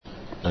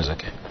That's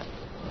okay.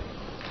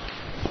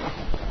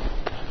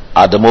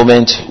 At the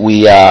moment,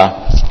 we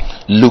are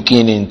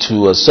looking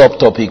into a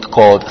subtopic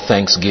called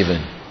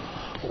Thanksgiving.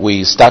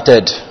 We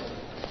started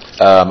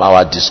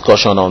our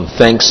discussion on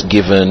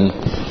Thanksgiving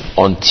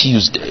on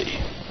Tuesday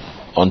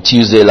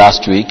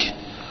last week,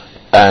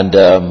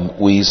 and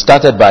we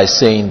started by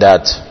saying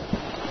that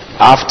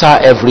after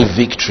every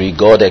victory,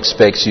 God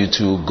expects you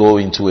to go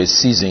into a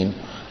season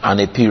and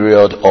a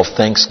period of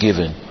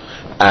thanksgiving.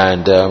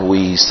 And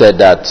we said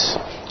that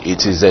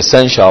it is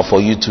essential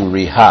for you to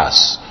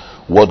rehearse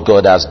what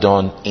God has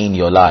done in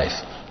your life.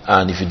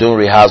 And if you don't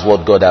rehearse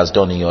what God has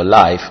done in your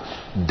life,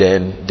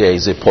 then there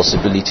is a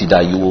possibility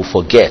that you will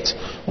forget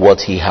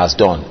what He has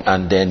done.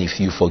 And then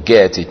if you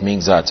forget, it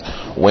means that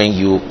when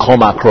you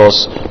come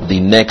across the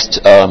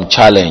next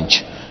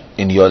challenge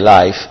in your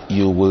life,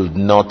 you will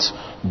not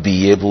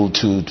be able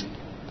to,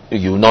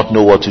 you will not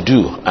know what to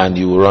do, and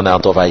you will run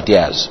out of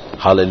ideas.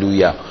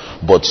 Hallelujah.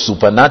 But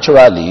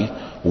supernaturally,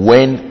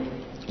 when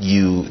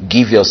you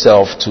give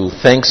yourself to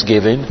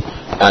thanksgiving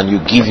and you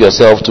give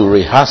yourself to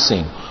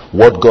rehearsing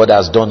what God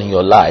has done in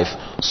your life,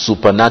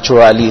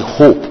 supernaturally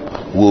hope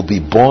will be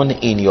born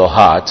in your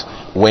heart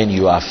when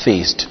you are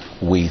faced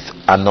with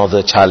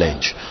another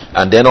challenge.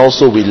 And then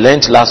also we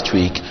learned last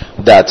week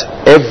that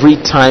every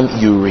time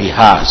you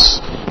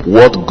rehearse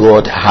what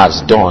God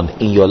has done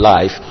in your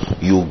life,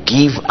 you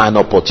give an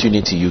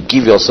opportunity, you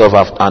give yourself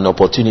an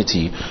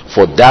opportunity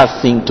for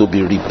that thing to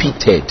be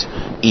repeated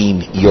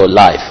in your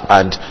life.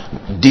 And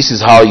this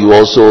is how you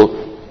also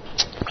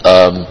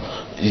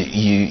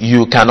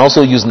you can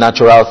also use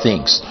natural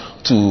things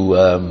to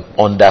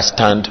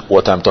understand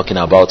what I'm talking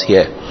about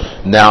here.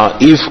 Now,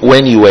 if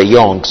when you were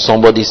young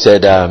somebody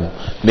said,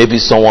 maybe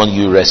someone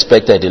you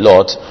respected a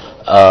lot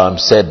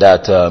said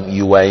that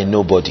you were a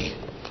nobody,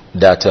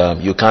 that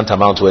you can't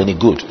amount to any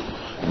good.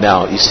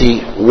 Now, you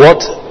see what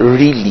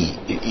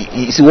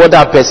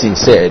that person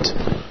said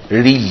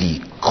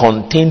really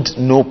contained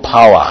no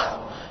power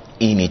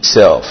in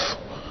itself,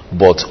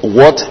 but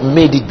what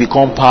made it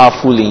become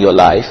powerful in your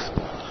life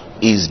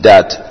is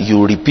that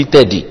you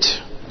repeated it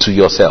to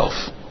yourself.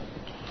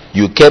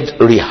 You kept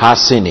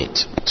rehearsing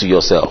it to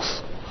yourself,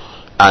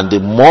 and the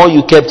more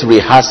you kept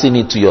rehearsing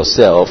it to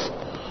yourself,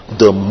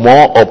 the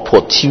more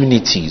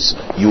opportunities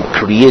you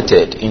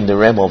created in the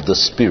realm of the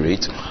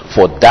spirit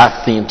for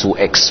that thing to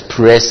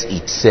express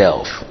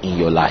itself in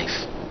your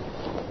life.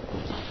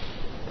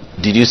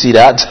 Did you see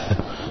that?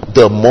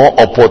 The more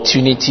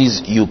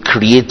opportunities you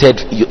created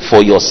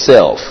for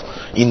yourself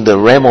in the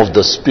realm of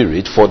the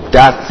spirit for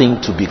that thing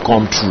to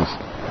become true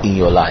in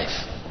your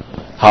life.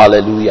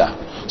 Hallelujah.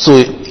 So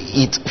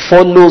it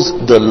follows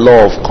the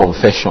law of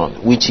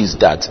confession, which is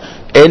that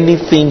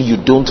anything you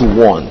don't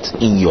want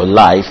in your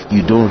life,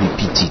 you don't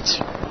repeat it.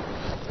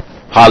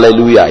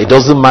 Hallelujah. It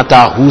doesn't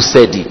matter who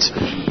said it.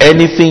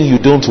 Anything you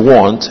don't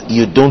want,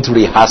 you don't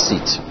rehearse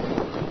it.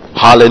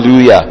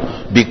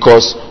 Hallelujah.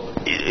 Because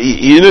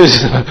I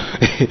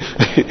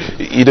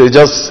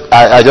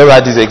just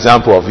had this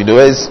example of,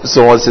 when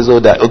someone says, oh,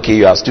 that okay,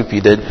 you are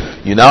stupid, then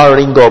you now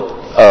ring up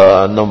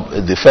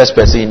the first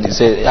person, he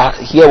said,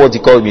 hear what he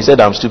called me, he said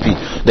I'm stupid.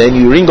 Then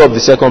you ring up the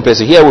second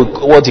person, hear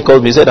what he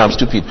called me, he said I'm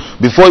stupid.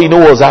 Before you know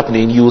what's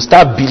happening, you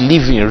start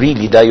believing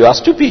really that you are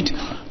stupid.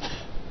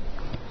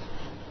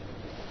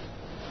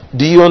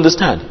 Do you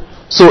understand?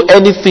 So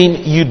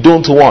anything you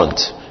don't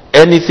want,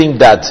 anything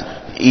that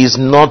is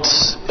not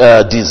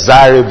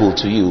desirable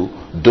to you,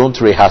 don't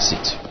rehearse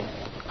it.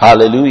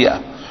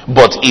 Hallelujah.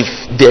 But if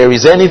there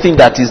is anything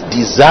that is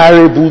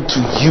desirable to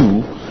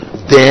you,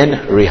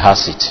 then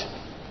rehearse it.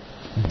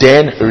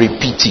 Then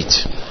repeat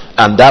it.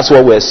 And that's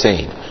what we're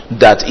saying.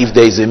 That if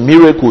there is a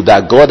miracle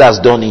that God has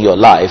done in your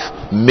life,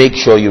 make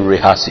sure you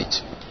rehearse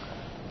it.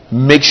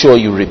 Make sure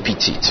you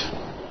repeat it.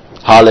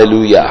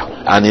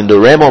 Hallelujah. And in the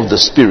realm of the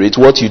spirit,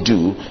 what you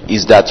do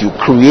is that you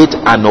create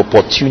an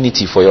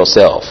opportunity for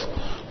yourself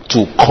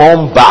to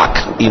come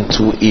back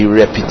into a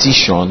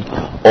repetition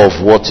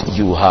of what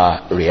you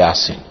are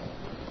rehearsing.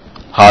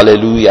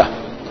 Hallelujah.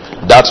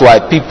 That's why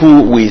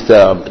people with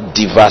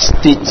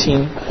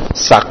devastating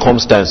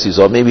circumstances,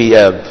 or maybe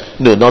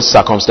no, not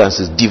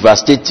circumstances,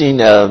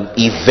 devastating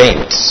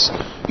events,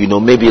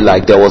 maybe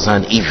like there was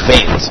an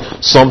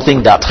event,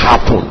 something that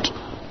happened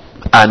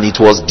and it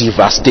was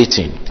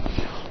devastating.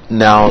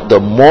 Now, the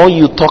more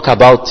you talk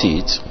about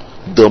it,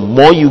 the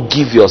more you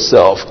give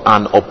yourself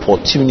an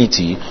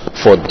opportunity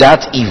for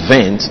that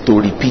event to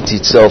repeat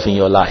itself in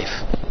your life.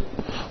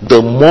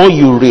 The more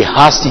you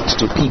rehearse it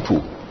to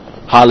people.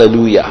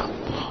 Hallelujah.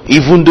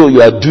 Even though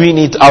you are doing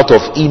it out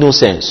of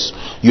innocence,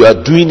 you are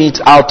doing it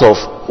out of,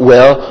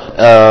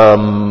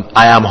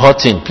 I am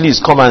hurting, please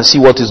come and see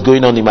what is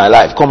going on in my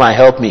life, come and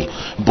help me.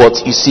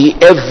 But you see,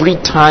 every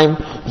time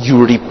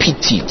you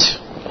repeat it,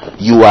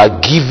 you are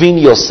giving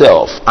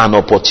yourself an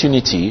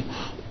opportunity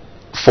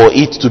for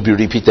it to be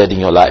repeated in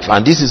your life.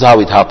 And this is how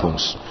it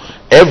happens.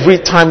 Every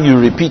time you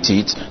repeat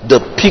it, the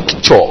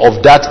picture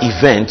of that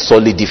event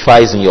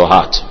solidifies in your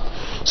heart.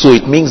 So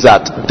it means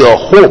that the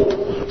hope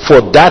for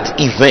that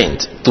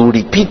event to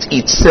repeat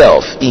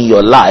itself in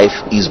your life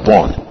is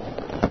born.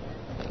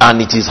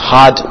 and it is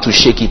hard to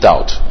shake it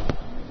out.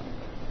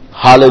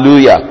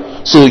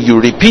 Hallelujah. So you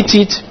repeat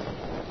it,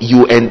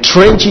 you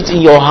entrench it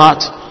in your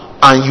heart,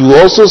 and you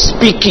also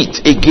speak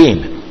it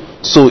again.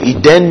 So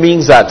it then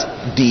means that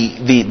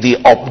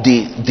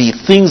the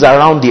things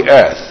around the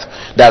earth,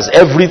 that's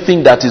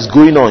everything that is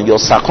going on, your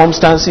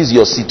circumstances,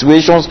 your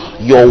situations,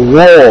 your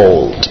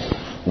world,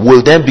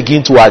 will then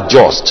begin to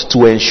adjust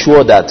to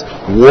ensure that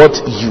what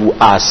you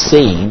are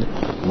saying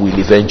will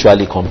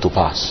eventually come to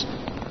pass.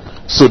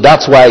 So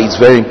that's why it's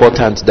very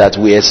important that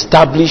we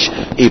establish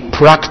a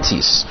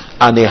practice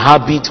and a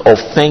habit of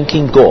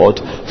thanking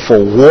God for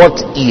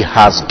what He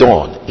has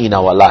done in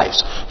our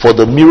lives, for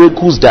the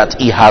miracles that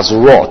He has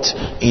wrought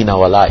in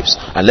our lives.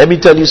 And let me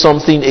tell you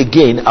something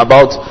again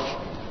about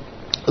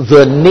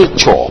the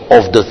nature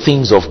of the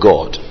things of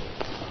God.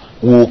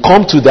 We'll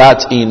come to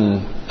that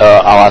in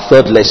our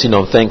third lesson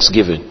on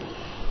Thanksgiving.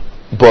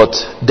 But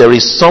there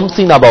is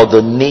something about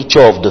the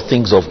nature of the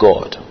things of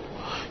God.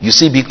 You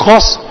see,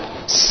 because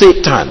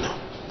Satan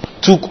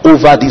took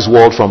over this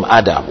world from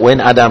Adam, when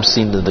Adam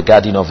sinned in the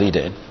Garden of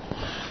Eden,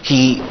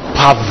 he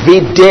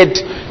pervaded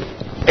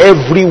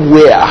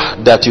everywhere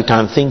that you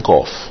can think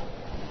of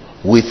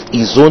with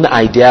his own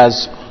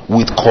ideas,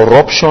 with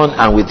corruption,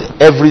 and with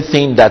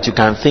everything that you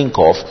can think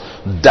of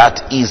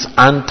that is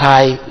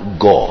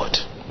anti-God.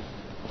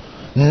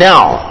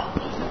 Now,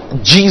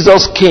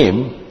 Jesus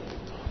came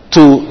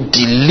to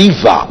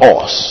deliver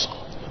us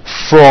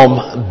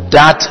from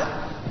that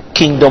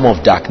kingdom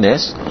of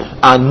darkness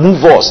and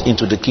move us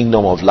into the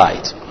kingdom of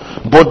light.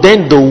 But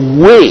then the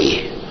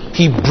way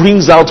He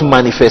brings out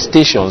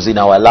manifestations in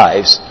our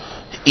lives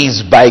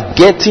is by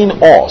getting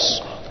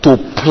us to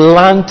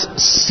plant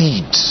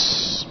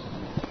seeds.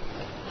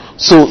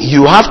 So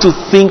you have to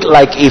think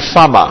like a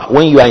farmer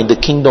when you are in the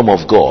kingdom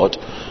of God,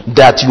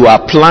 that you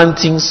are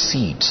planting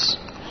seeds.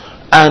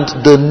 And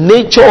the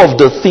nature of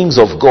the things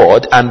of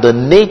God and the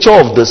nature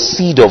of the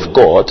seed of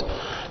God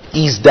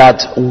is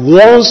that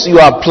once you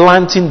are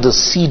planting the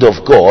seed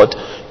of God,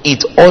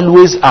 it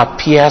always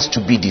appears to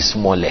be the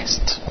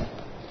smallest.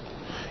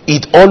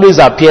 It always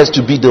appears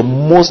to be the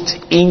most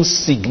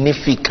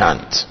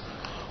insignificant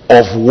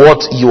of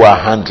what you are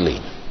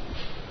handling.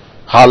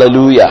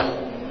 Hallelujah.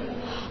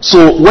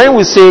 So when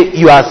we say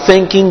you are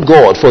thanking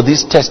God for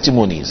these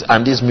testimonies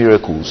and these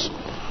miracles,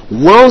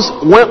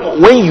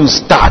 when you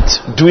start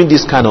doing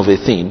this kind of a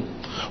thing,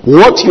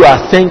 what you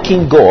are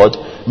thanking God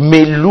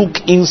may look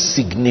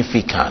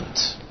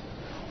insignificant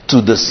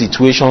to the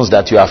situations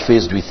that you are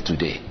faced with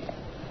today.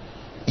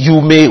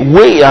 You may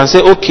weigh and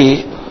say,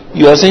 okay,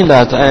 you are saying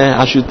that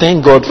I should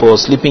thank God for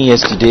sleeping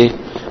yesterday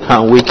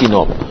and waking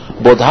up.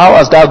 But how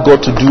has that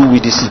got to do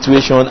with the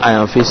situation I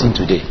am facing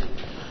today?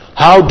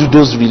 How do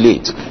those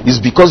relate? It's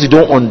because you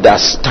don't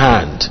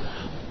understand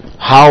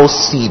how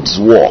seeds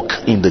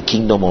work in the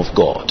kingdom of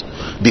God.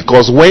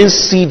 Because when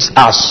seeds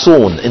are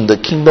sown in the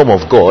kingdom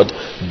of God,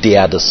 they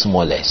are the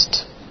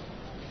smallest.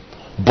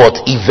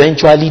 But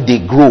eventually they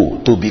grow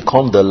to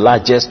become the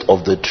largest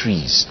of the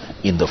trees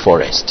in the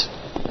forest.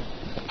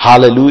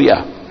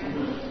 Hallelujah.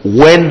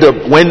 When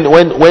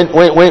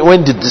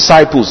the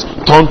disciples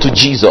turned to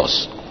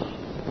Jesus,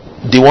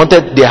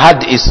 they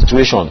had a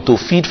situation to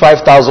feed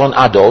 5,000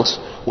 adults,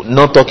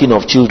 not talking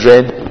of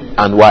children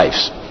and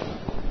wives.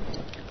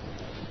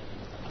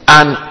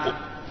 And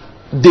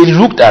they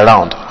looked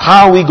around.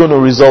 How are we going to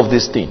resolve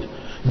this thing?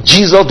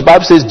 The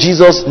Bible says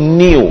Jesus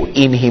knew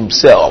in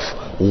himself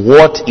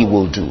what he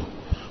will do,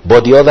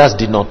 but the others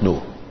did not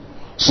know.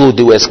 So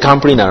they were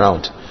scampering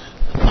around.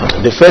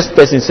 The first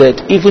person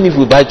said, even if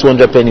we buy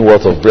 200 penny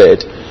worth of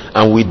bread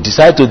and we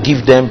decide to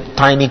give them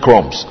tiny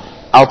crumbs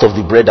out of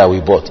the bread that we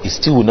bought, it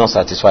still will not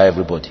satisfy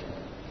everybody.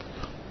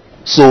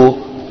 So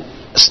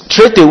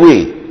straight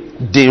away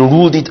they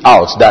ruled it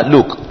out that,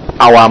 look,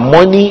 our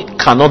money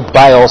cannot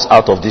buy us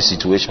out of this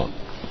situation.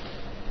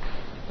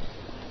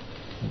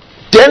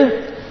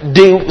 Then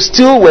they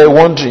still were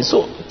wondering,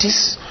 so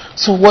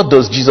what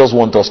does Jesus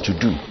want us to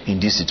do in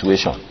this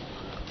situation?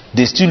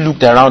 They still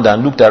looked around,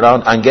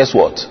 and guess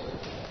what?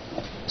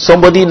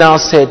 Somebody now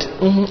said,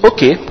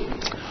 okay,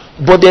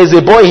 but there's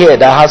a boy here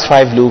that has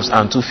 5 loaves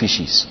and 2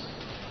 fishes.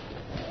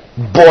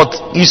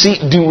 But you see,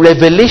 the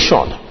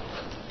revelation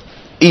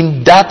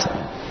in that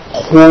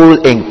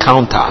whole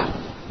encounter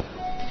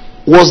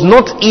was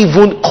not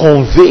even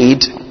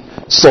conveyed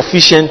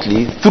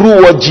sufficiently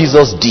through what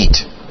Jesus did.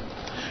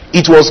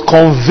 It was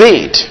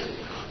conveyed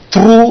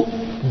through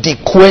the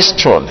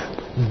question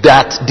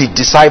that the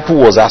disciple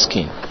was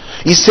asking.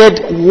 He said,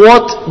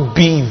 what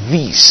be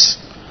this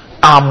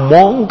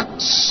among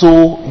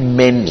so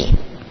many?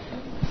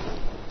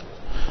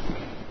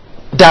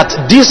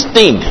 That this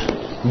thing,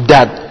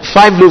 that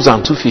 5 loaves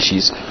and 2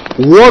 fishes,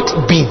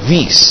 what be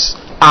this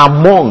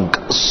among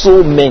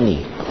so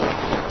many?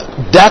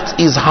 That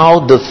is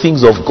how the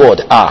things of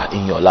God are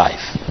in your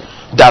life.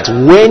 That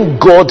when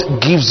God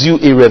gives you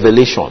a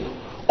revelation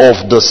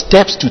of the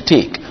steps to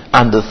take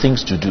and the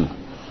things to do,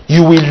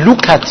 you will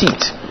look at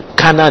it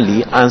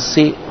carnally and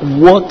say,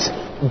 what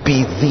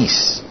be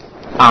this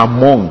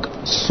among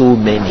so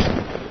many?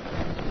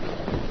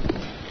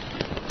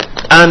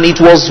 And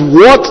it was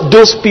what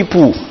those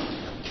people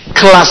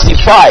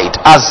classified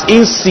as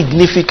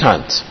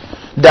insignificant,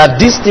 that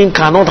this thing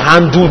cannot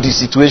handle the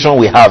situation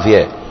we have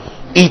here.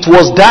 It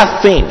was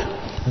that thing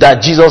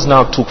that Jesus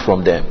now took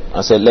from them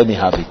and said, let me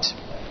have it.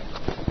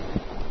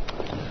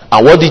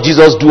 And what did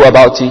Jesus do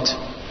about it?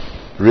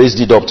 Raised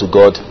it up to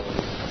God,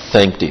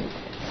 thanked him,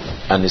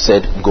 and he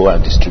said, go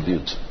and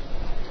distribute.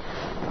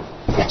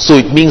 So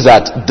it means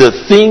that the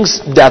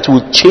things that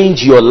will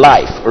change your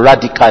life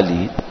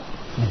radically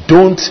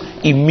don't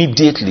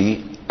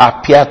immediately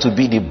appear to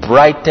be the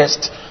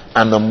brightest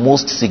and the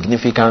most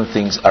significant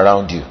things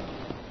around you.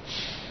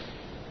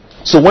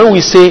 So when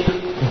we say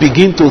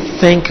begin to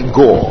thank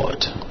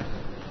God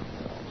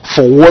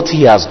for what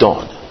he has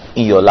done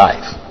in your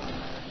life,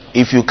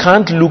 if you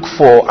can't look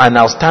for an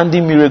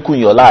outstanding miracle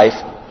in your life,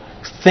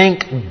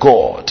 thank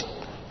God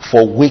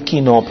for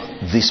waking up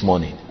this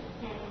morning.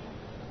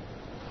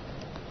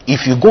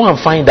 If you go and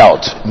find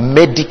out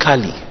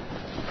medically,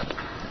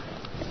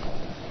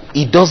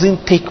 it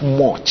doesn't take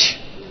much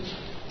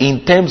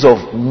in terms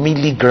of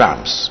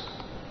milligrams,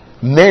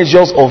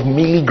 measures of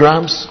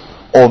milligrams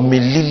or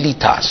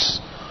milliliters.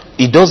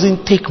 It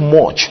doesn't take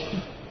much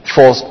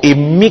for a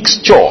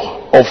mixture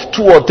of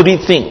 2 or 3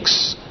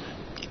 things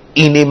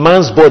in a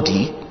man's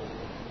body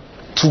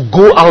to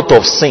go out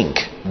of sync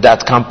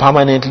that can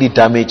permanently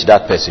damage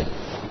that person.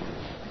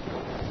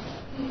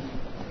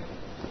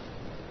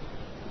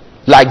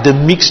 Like the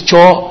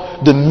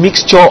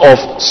mixture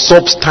of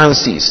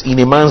substances in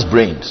a man's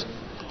brains.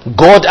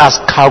 God has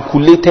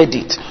calculated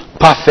it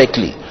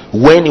perfectly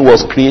when he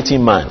was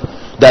creating man,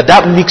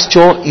 that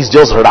mixture is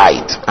just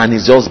right and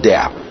it's just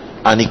there,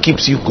 and it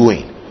keeps you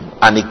going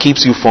and it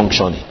keeps you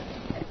functioning.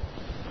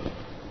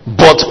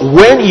 But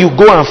when you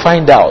go and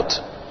find out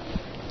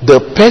the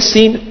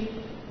person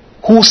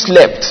who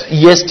slept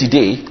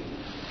yesterday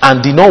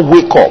and did not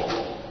wake up,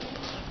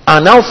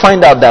 and now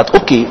find out that,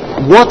 okay,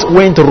 what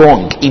went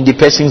wrong in the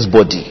person's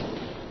body,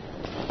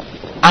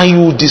 and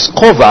you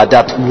discover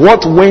that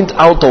what went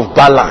out of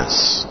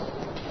balance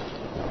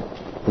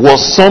was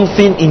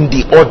something in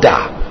the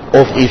order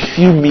of a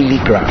few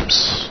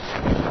milligrams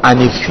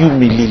and a few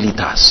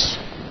milliliters.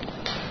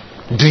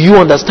 Do you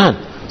understand?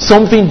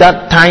 Something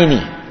that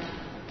tiny.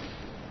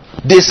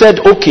 They said,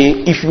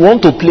 okay, if you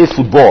want to play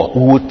football,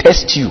 we will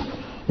test you.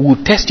 We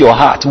will test your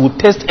heart. We will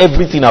test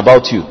everything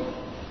about you.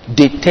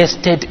 They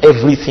tested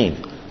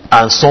everything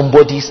and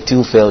somebody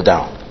still fell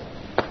down.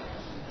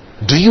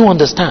 Do you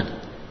understand?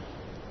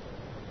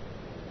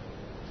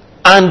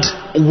 And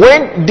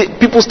when the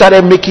people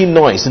started making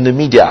noise in the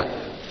media,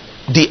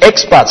 the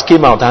experts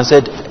came out and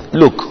said,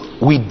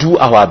 look, we do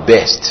our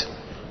best.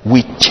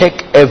 We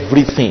check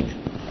everything.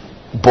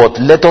 But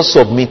let us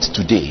submit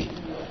today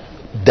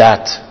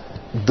that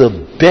the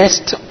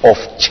best of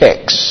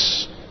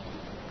checks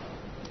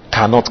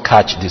cannot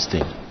catch this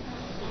thing.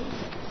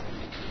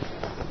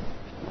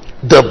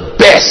 The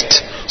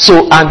best.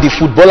 So, and the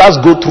footballers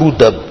go through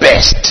the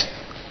best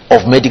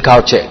of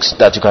medical checks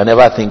that you can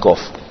ever think of.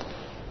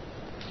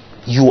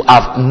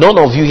 None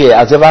of you here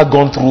has ever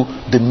gone through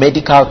the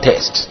medical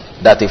test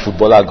that a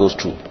footballer goes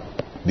through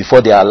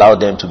before they allow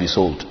them to be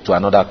sold to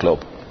another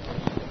club.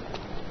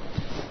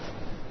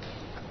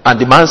 And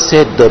the man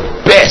said the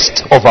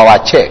best of our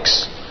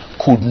checks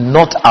could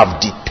not have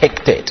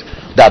detected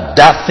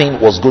that thing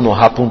was going to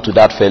happen to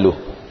that fellow,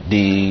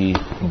 the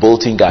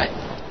bolting guy.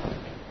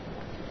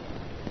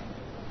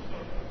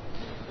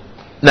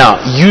 Now,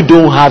 you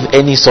don't have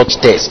any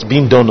such test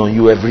being done on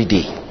you every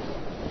day.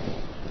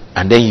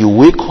 And then you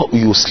wake up,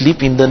 you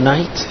sleep in the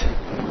night,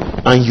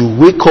 and you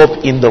wake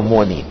up in the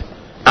morning,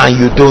 and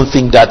you don't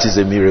think that is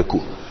a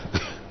miracle.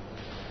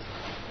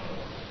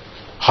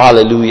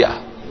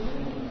 Hallelujah.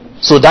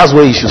 So that's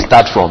where you should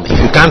start from. If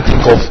you can't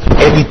think of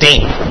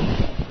anything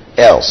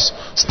else,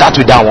 start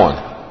with that one.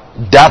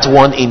 That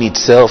one in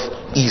itself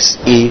is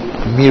a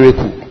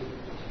miracle.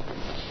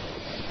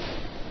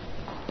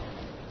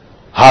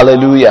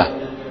 Hallelujah.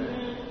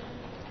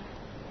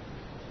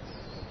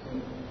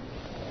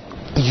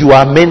 You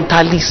are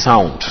mentally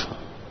sound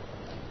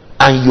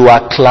and you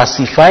are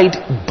classified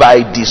by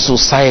the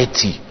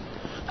society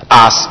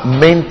as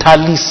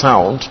mentally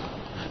sound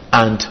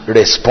and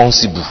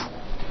responsible.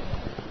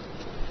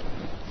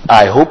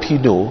 I hope you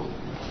know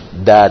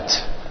that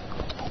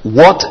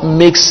what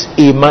makes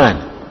a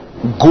man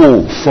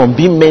go from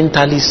being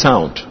mentally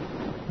sound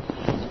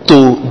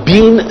to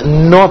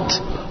being not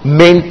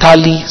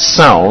mentally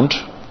sound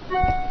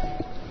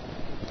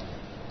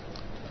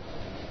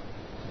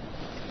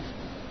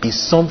is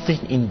something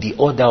in the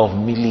order of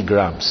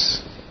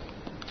milligrams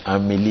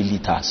and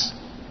milliliters.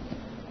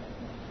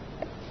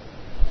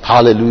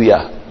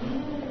 Hallelujah.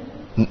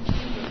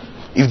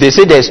 If they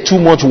say there's too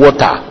much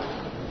water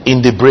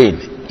in the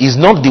brain, it's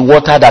not the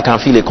water that can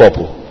fill a cup.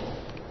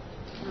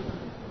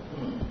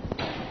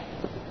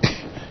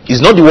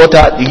 It's not the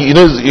water. You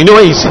know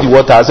when you see the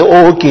water, I say,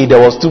 oh, okay, there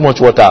was too much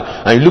water,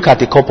 and you look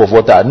at a cup of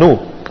water. No,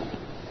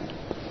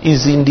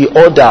 it's in the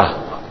order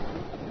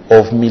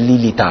of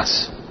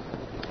milliliters.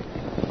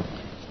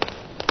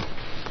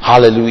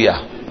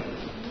 Hallelujah.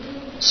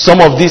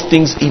 Some of these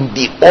things in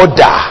the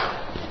order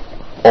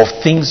of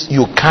things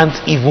you can't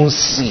even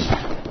see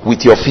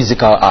with your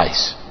physical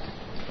eyes,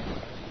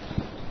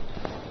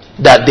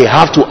 that they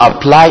have to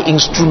apply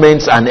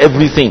instruments and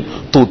everything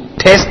to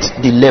test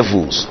the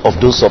levels of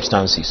those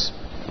substances.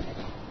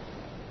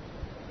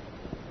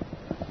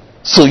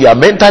 So you are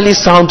mentally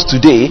sound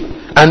today,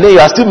 and then you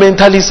are still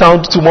mentally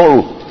sound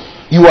tomorrow.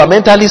 You are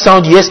mentally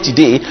sound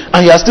yesterday,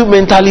 and you are still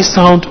mentally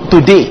sound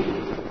today.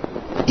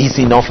 Is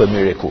enough a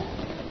miracle.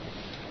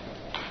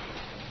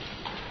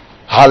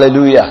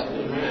 Hallelujah.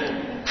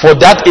 Amen. For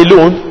that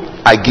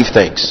alone, I give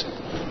thanks.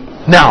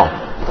 Now,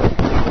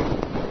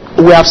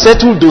 we have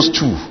settled those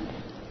two.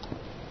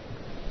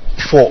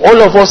 For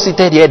all of us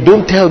seated here,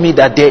 don't tell me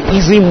that there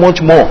isn't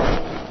much more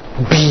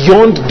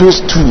beyond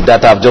those two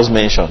that I've just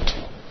mentioned.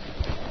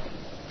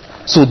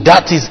 So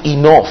that is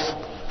enough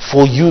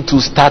for you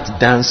to start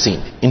dancing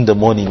in the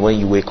morning when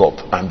you wake up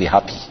and be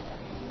happy.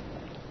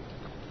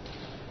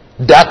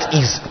 That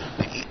is,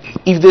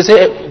 if they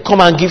say,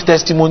 come and give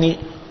testimony,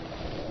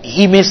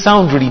 it may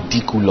sound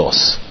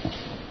ridiculous.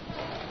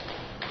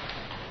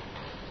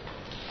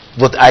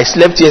 But I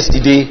slept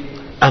yesterday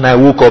and I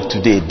woke up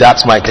today.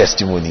 That's my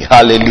testimony.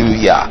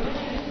 Hallelujah.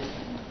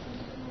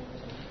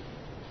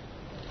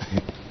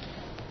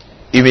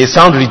 It may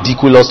sound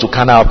ridiculous to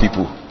carnal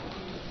people.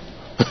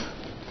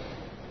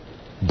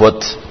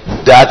 But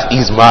that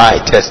is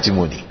my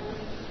testimony.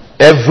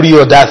 Every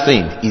other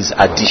thing is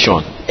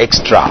addition,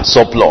 extra,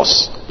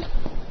 surplus.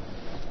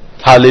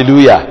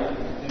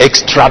 Hallelujah.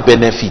 Extra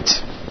benefit.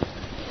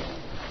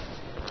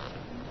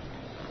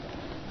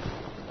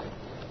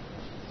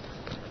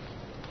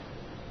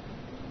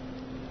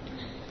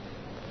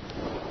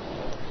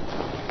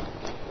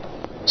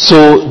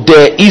 So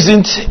there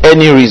isn't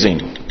any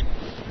reason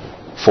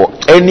for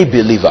any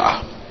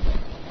believer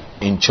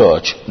in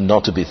church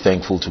not to be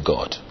thankful to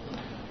God.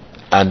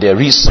 And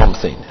there is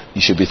something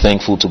you should be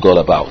thankful to God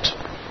about.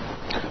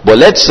 But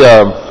let's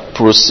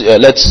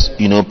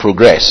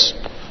progress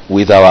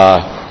with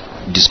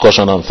our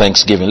discussion on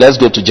Thanksgiving. Let's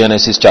go to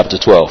Genesis chapter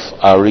 12.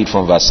 I'll read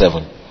from verse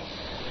 7.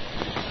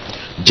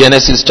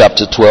 Genesis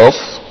chapter 12,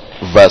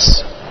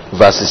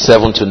 verses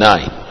 7 to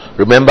 9.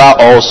 Remember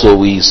also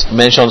we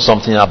mentioned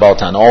something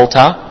about an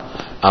altar.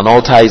 An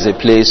altar is a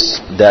place,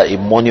 a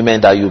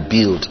monument that you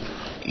build,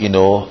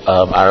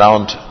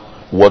 around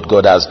what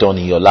God has done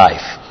in your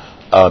life.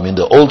 In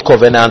the old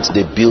covenant,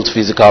 they built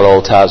physical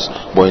altars,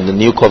 but in the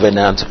new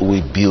covenant,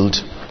 we build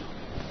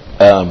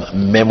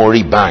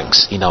memory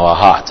banks in our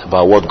heart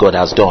about what God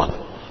has done.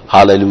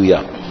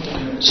 Hallelujah.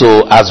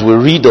 So as we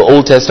read the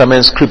Old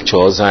Testament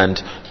scriptures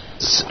and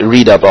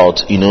read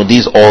about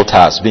these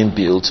altars being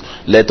built,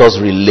 let us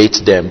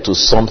relate them to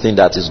something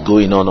that is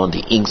going on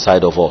the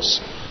inside of us.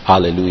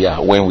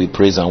 Hallelujah. When we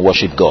praise and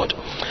worship God.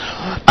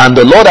 And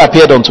the Lord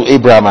appeared unto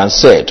Abraham and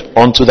said,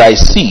 unto thy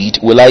seed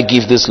will I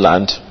give this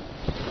land.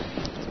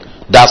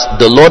 Thus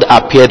the Lord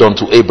appeared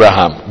unto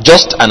Abraham,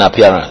 just an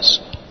appearance.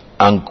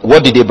 And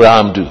what did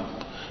Abraham do?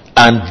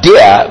 And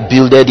there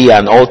builded he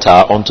an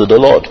altar unto the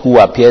Lord, who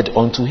appeared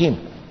unto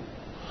him.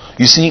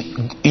 You see,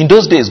 in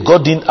those days,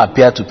 God didn't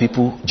appear to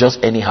people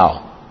just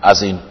anyhow,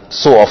 as in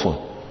so often.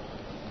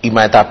 He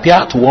might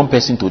appear to one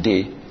person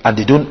today, and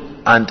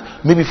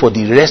maybe for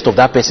the rest of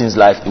that person's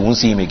life, they won't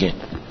see him again.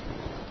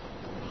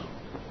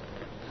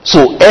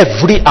 So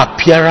every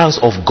appearance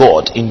of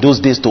God in those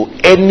days to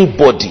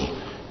anybody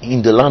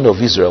in the land of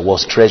Israel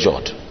was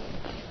treasured.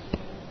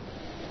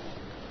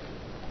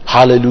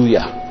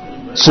 Hallelujah.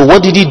 So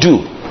what did he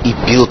do? He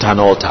built an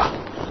altar.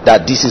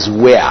 That this is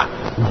where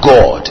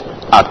God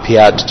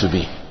appeared to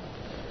be.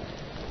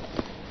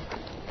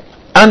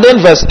 And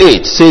then verse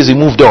 8 says he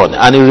moved on,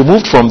 and he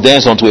removed from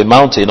thence unto a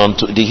mountain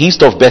unto the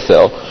east of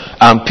Bethel,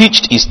 and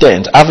pitched his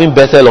tent, having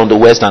Bethel on the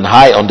west and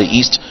Hai on the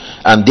east.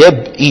 And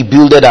there he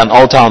builded an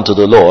altar unto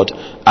the Lord,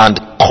 and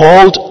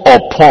called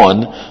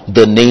upon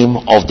the name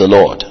of the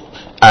Lord.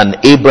 And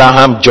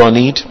Abraham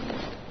journeyed,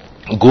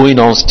 going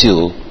on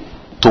still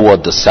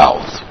toward the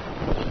south.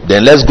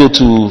 Then let's go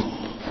to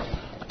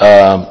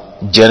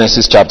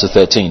Genesis chapter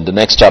 13, the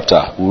next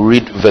chapter. We'll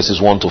read verses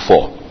 1 to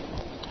 4.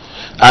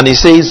 And he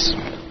says,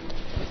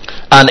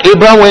 and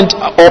Abraham went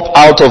up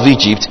out of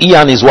Egypt, he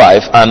and his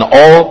wife, and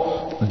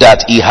all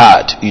that he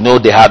had.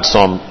 They had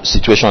some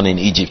situation in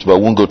Egypt, but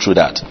we won't go through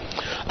that.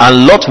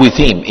 And Lot with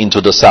him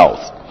into the south.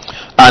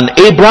 And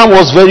Abraham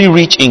was very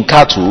rich in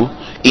cattle,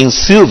 in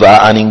silver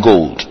and in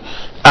gold.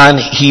 And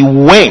he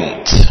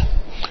went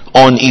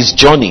on his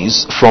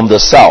journeys from the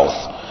south,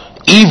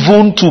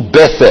 even to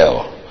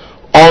Bethel,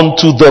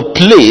 unto the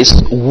place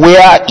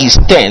where his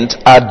tent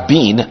had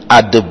been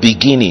at the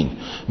beginning,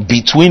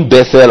 between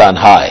Bethel and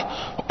Hai,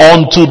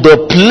 unto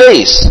the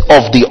place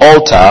of the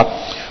altar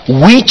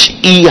which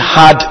he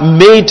had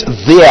made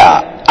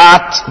there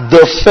at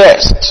the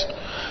first.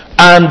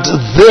 And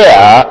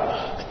there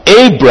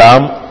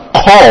Abram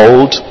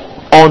called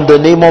on the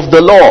name of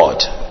the Lord.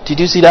 Did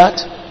you see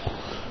that?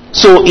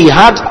 So he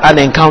had an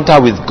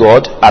encounter with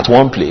God at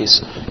one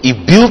place. He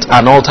built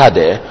an altar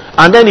there,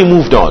 And then he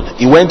moved on.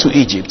 He went to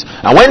Egypt.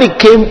 And when he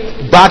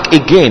came back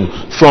again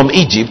from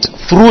Egypt,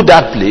 through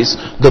that place,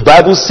 the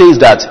Bible says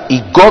that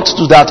he got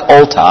to that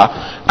altar,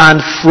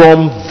 and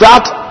from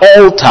that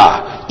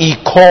altar he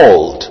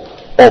called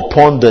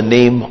upon the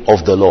name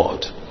of the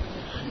Lord.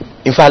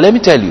 In fact, let me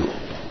tell you,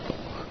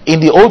 in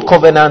the old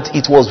covenant,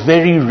 it was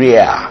very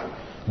rare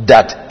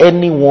that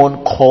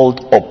anyone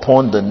called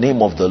upon the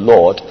name of the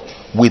Lord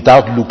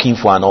without looking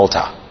for an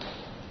altar.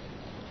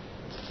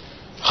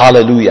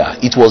 Hallelujah.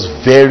 It was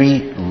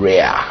very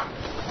rare.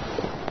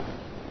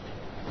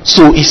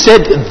 So he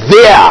said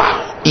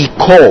there he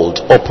called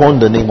upon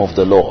the name of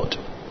the Lord.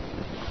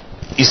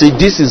 You see,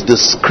 this is the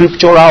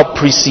scriptural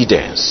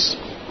precedence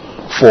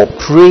for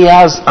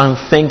prayers and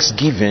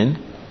thanksgiving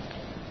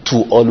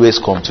to always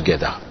come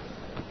together.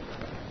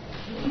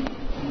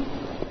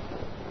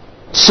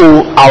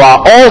 So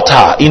our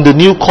altar in the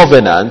new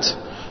covenant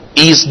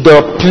is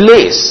the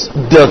place,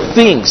 the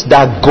things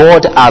that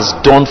God has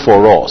done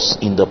for us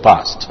in the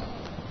past.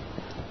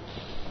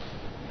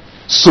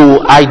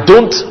 So I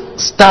don't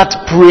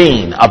start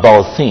praying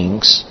about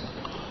things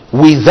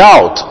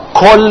without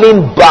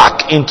calling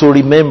back into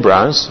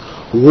remembrance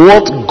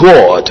what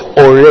God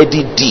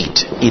already did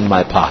in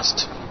my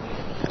past.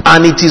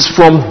 And it is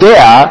from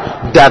there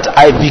that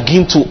I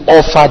begin to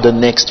offer the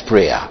next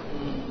prayer.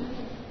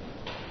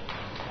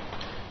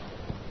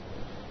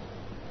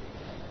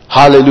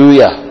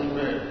 Hallelujah.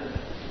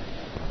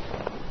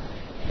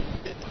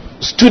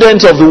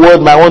 Students of the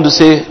word might want to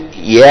say,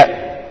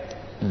 yeah,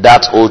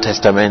 that's Old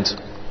Testament.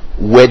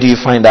 Where do you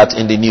find that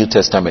in the New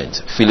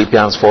Testament?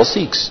 Philippians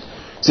 4:6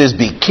 says,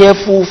 be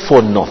careful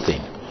for nothing,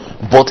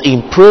 but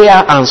in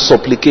prayer and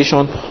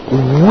supplication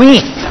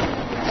with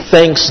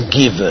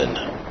thanksgiving,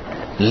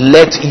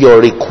 let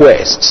your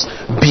requests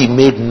be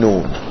made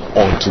known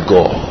unto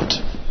God.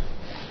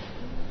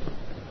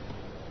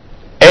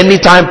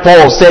 Anytime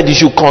Paul said you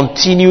should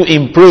continue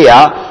in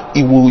prayer,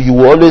 you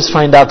will always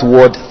find that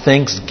word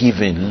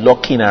thanksgiving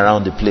lurking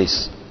around the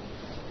place.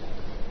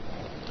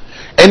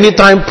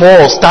 Anytime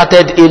Paul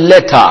started a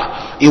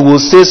letter, he will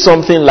say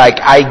something like,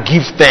 I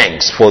give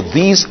thanks for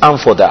this and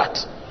for that.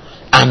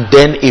 And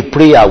then a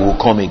prayer will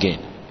come again.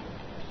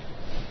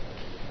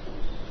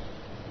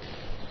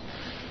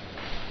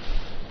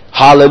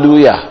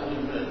 Hallelujah.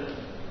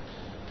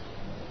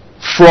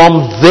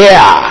 From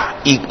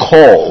there, he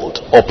called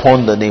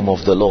upon the name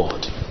of the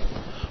Lord.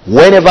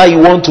 Whenever you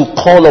want to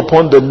call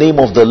upon the name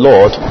of the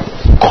Lord,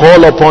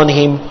 call upon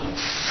him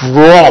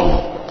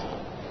from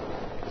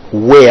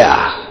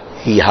where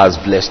he has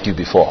blessed you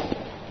before.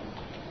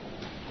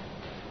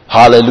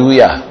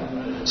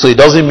 Hallelujah. So it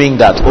doesn't mean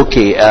that,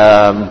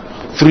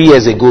 3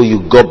 years ago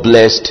you got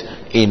blessed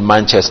in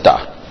Manchester.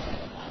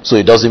 So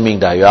it doesn't mean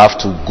that you have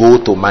to go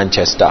to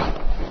Manchester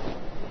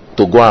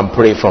to go and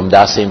pray from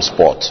that same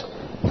spot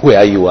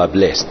where you are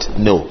blessed.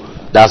 No,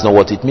 that's not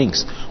what it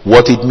means.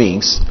 What it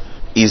means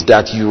is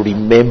that you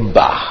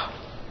remember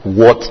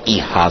what he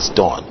has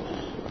done.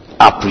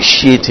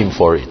 Appreciate him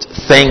for it.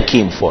 Thank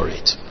him for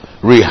it.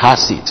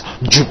 Rehearse it.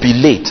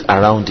 Jubilate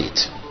around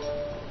it.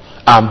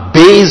 And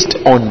based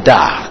on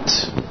that,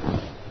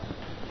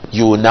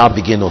 you will now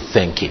begin to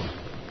thank him.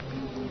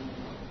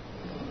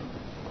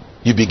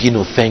 You begin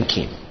to thank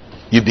him.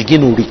 You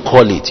begin to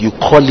recall it. You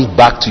call it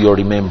back to your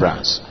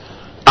remembrance.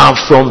 And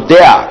from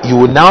there, you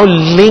will now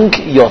link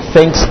your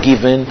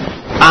thanksgiving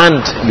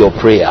and your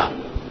prayer.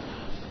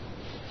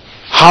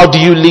 How do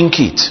you link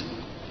it?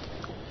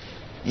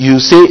 You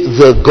say,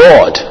 the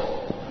God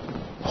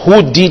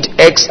who did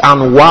X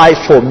and Y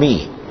for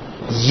me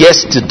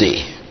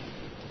yesterday,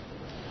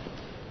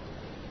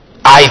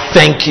 I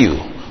thank you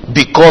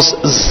because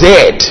Z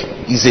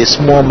is a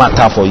small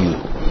matter for you.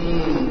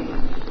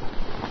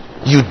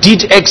 You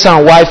did X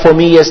and Y for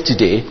me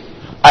yesterday.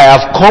 I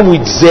have come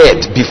with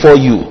Z before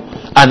you,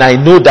 and I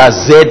know that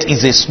Z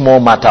is a small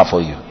matter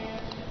for you.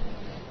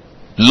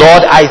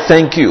 Lord, I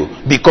thank you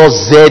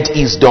because Z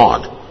is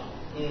done.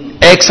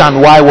 X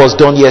and Y was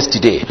done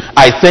yesterday.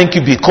 I thank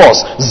you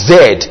because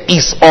Z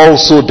is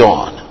also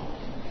done.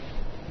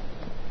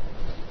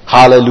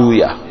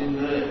 Hallelujah.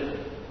 Amen.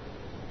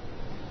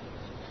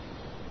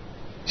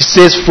 He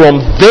says, from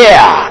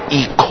there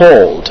he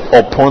called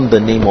upon the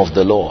name of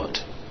the Lord.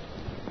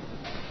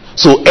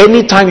 So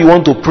anytime you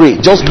want to pray,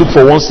 just look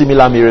for one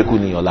similar miracle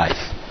in your life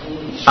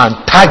and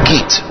tag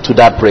it to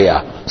that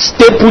prayer.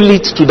 Staple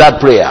it to that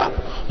prayer.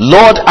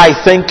 Lord, I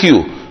thank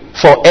you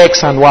for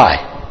X and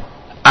Y.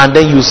 And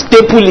then you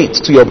staple it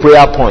to your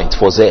prayer point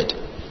for Z.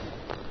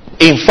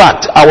 In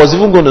fact, I was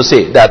even going to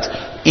say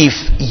that if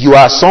you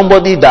are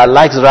somebody that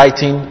likes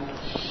writing,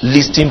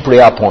 listing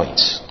prayer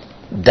points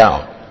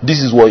down,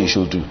 this is what you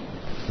should do.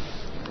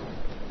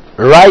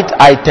 Write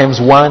items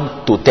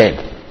 1 to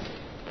 10.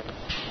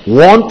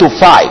 1 to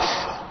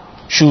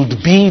 5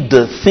 should be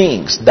the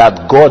things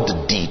that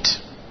God did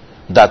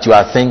that you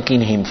are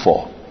thanking him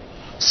for.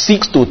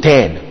 6 to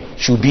 10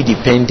 should be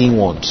the pending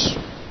ones.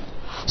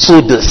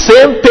 So the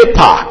same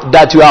paper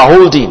that you are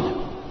holding,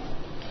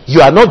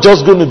 you are not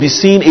just going to be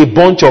seeing a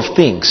bunch of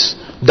things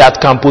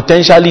that can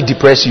potentially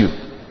depress you.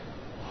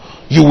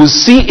 You will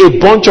see a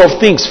bunch of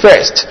things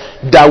first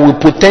that will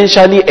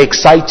potentially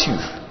excite you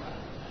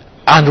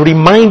and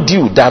remind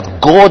you that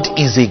God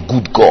is a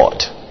good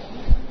God.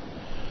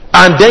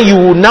 And then you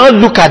will now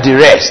look at the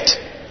rest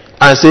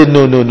and say,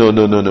 no.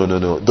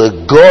 The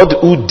God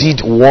who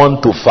did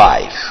 1 to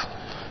 5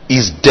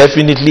 is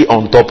definitely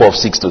on top of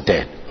 6 to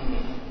 10.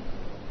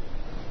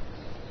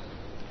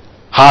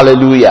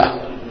 Hallelujah.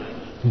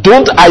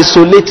 Don't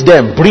isolate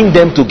them, bring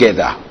them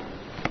together.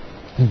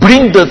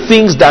 Bring the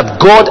things that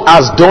God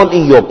has done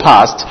in your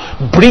past,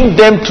 bring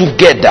them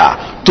together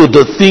to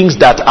the things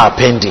that are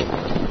pending.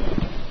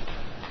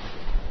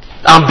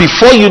 And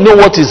before you know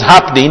what is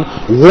happening,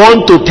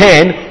 1 to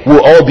 10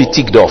 will all be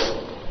ticked off.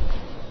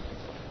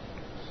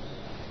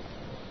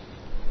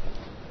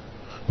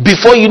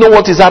 Before you know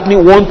what is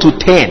happening, 1 to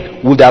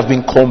 10 would have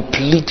been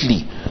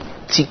completely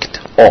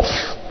ticked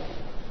off.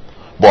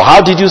 But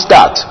how did you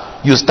start?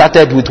 You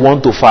started with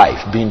 1 to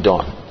 5 being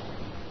done.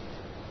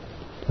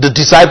 The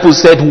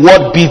disciples said,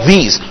 what be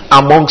these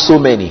among so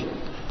many?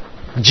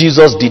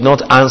 Jesus did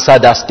not answer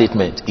that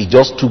statement. He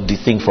just took the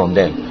thing from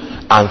them.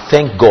 And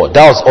thank God,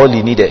 that was all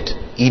he needed.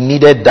 He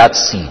needed that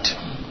seed.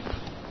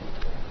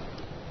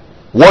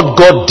 What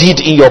God did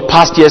in your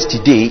past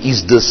yesterday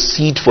is the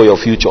seed for your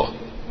future.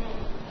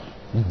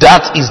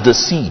 That is the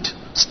seed.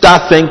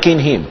 Start thanking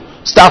him.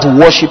 Start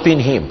worshiping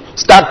him.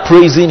 Start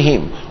praising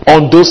him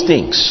on those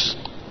things.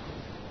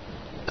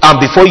 And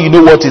before you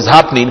know what is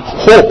happening,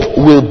 hope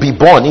will be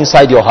born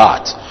inside your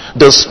heart.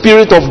 The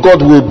Spirit of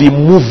God will be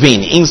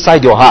moving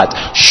inside your heart,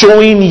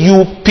 showing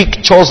you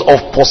pictures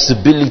of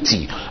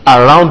possibility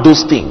around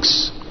those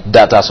things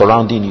that are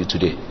surrounding you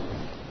today.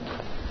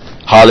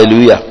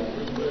 Hallelujah.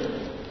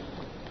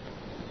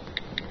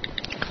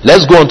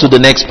 Let's go on to the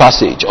next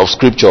passage of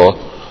scripture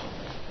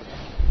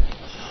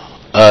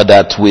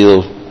that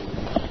will,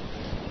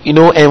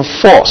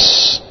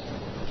 enforce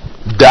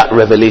that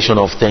revelation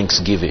of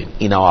thanksgiving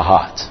in our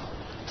heart.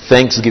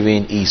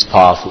 Thanksgiving is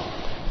powerful.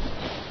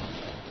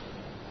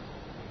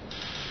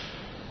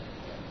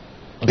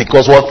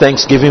 Because what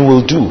thanksgiving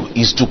will do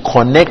is to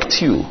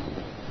connect you,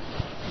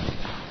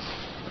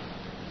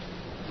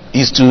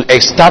 is to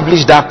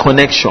establish that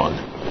connection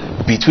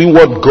between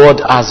what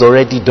God has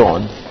already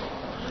done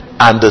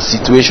and the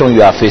situation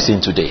you are facing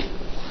today.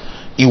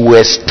 It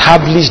will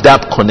establish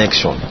that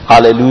connection.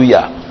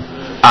 Hallelujah.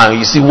 And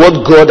you see,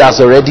 what God has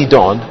already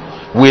done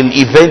will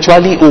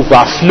eventually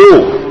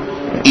overflow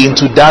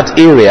into that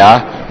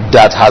area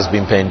that has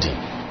been pending.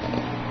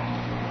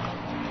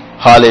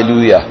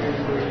 Hallelujah.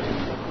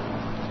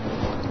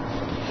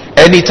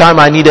 Anytime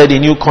I needed a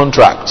new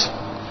contract,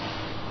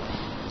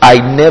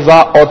 I never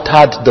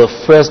uttered the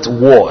first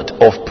word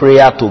of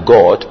prayer to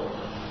God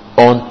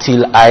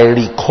until I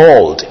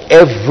recalled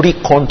every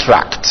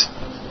contract.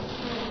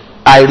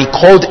 I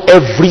recalled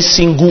every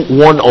single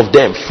one of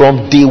them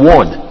from day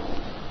one.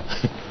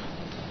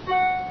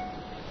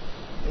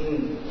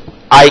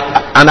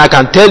 I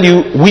can tell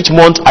you which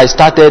month I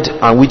started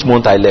and which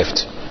month I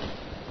left.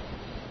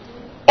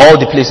 All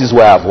the places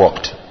where I've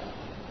worked.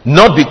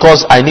 Not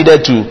because I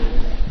needed to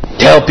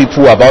tell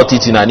people about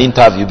it in an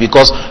interview,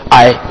 because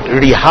I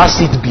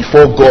rehearse it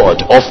before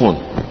God often.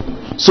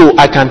 So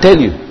I can tell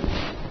you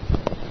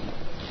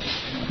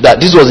that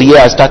this was the year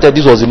I started,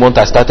 this was the month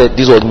I started,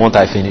 this was the month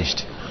I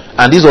finished.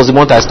 And this was the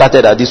month I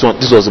started at this one,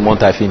 this was the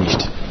month I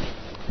finished.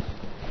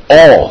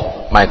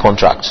 All my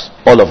contracts,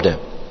 all of them.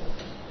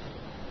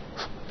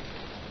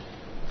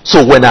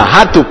 So when I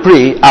had to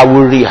pray, I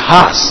will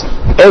rehearse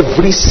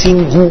every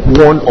single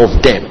one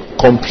of them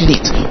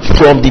complete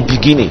from the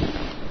beginning.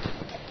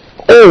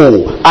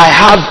 Oh, I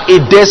have a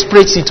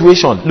desperate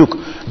situation. Look,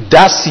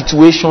 that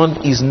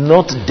situation is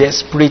not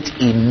desperate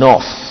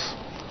enough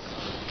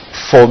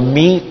for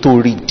me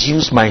to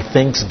reduce my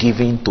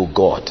thanksgiving to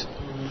God.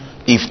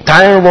 If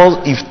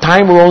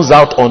time runs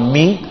out on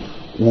me,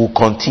 we'll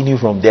continue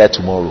from there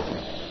tomorrow.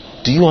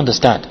 Do you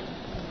understand?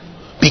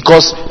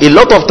 Because a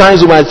lot of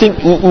times we might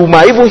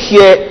even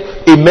hear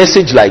a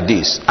message like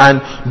this,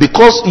 and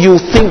because you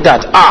think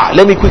that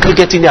let me quickly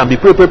get in there and be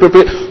pray,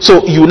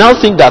 so you now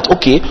think that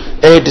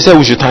they say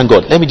we should thank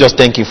God. Let me just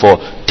thank him for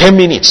 10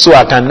 minutes so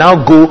I can now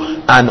go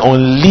and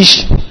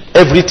unleash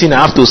everything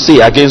I have to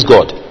say against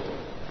God.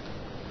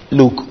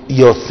 Look,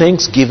 your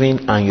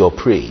thanksgiving and your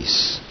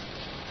praise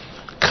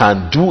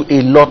can do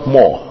a lot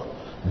more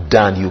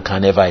than you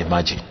can ever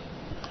imagine.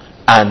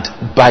 And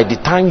by the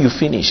time you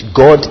finish,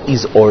 God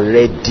is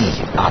already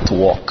at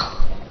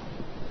work.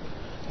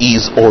 He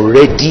is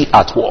already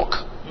at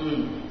work.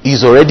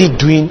 He's already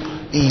doing,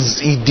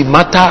 the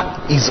matter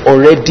is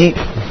already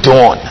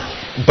done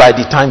by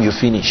the time you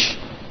finish.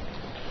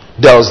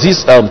 There was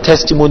this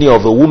testimony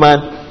of a woman.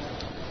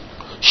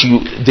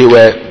 They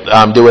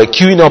were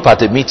queuing up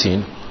at a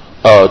meeting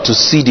to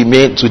see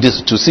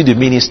the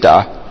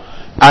minister.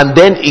 And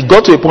then it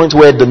got to a point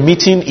where the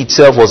meeting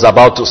itself was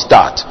about to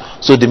start.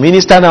 So the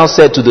minister now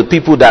said to the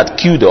people that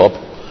queued up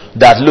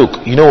that,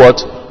 look, you know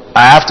what?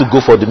 I have to go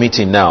for the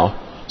meeting now.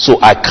 So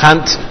I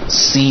can't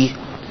see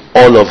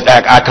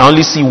I can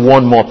only see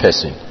one more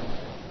person.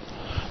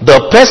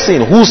 The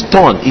person whose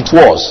turn it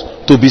was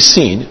to to be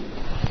seen,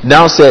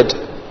 now said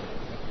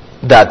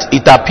that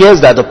it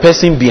appears that the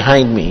person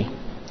behind me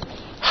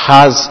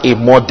has a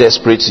more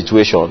desperate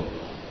situation,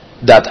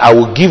 that I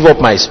will give up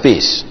my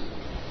space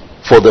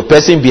for the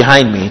person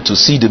behind me to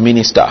see the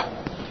minister,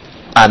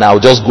 and I'll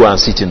just go and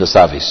sit in the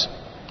service.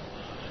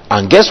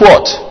 And guess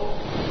what?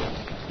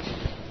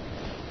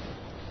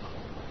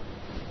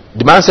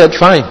 The man said,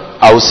 fine,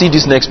 I will see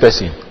this next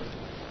person.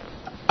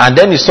 And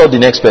then he saw the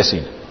next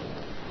person.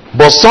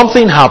 But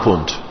something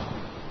happened.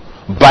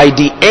 By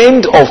the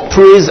end of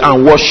praise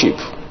and worship,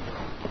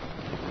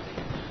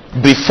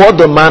 before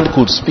the man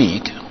could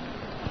speak,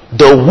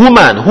 the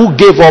woman who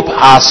gave up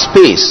her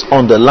space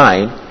on the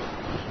line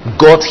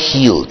got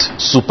healed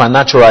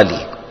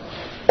supernaturally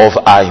of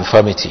her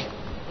infirmity.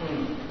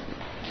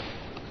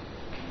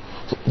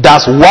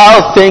 That's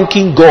while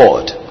thanking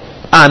God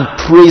and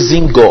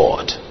praising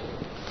God.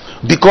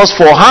 Because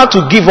for her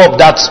to give up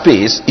that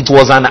space, it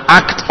was an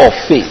act of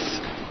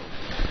faith.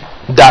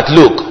 That,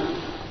 look,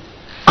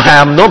 I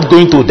am not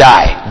going to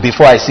die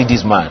before I see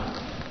this man.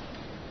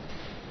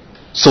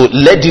 So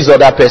let this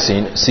other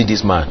person see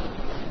this man.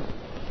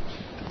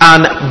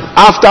 And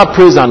after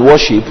praise and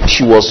worship,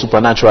 she was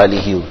supernaturally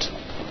healed.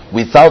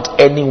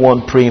 Without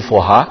anyone praying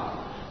for her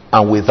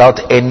and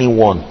without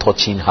anyone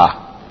touching her.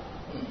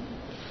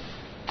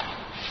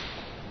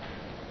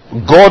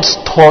 God's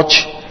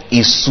touch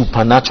is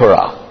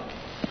supernatural.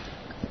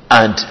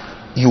 And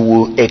you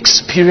will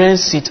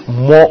experience it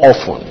more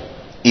often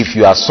if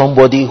you are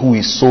somebody who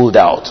is sold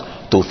out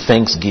to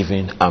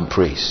thanksgiving and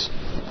praise.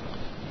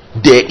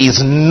 There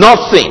is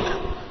nothing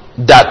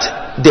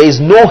there is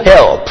no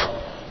help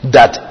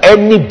that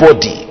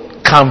anybody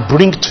can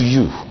bring to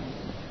you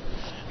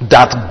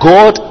that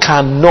God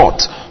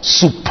cannot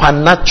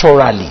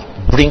supernaturally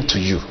bring to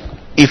you,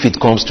 if it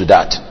comes to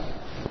that.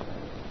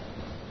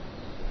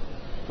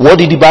 What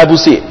did the Bible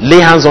say? Lay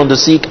hands on the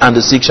sick and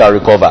the sick shall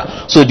recover.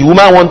 So the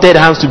woman wanted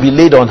hands to be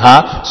laid on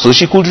her so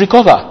she could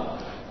recover.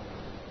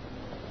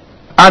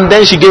 And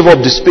then she gave up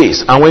the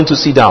space and went to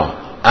sit down.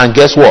 And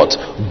guess what?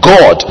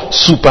 God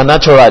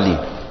supernaturally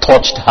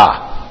touched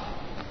her.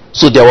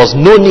 So there was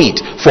no need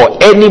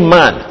for any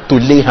man to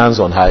lay hands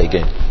on her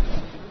again.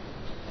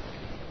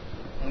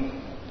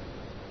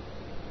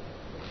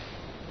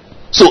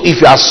 So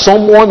if you are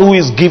someone who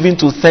is given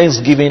to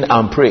thanksgiving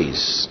and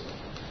praise,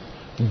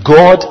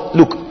 God,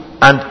 look,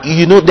 and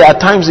you know there are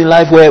times in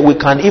life where we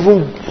can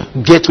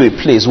even get to a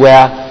place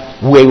where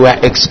we were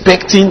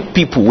expecting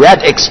people, we had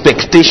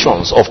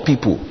expectations of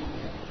people,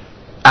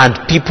 and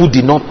people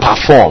did not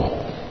perform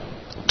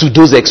to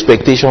those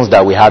expectations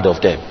that we had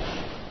of them.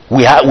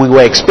 We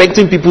were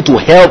expecting people to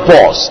help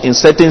us in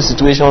certain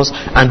situations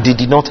and they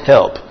did not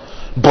help.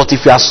 But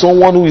if you are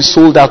someone who is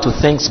sold out to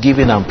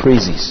thanksgiving and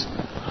praises,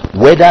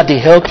 whether they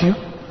help you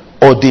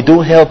or they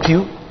don't help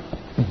you,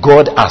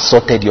 God has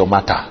sorted your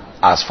matter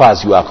as far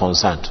as you are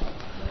concerned.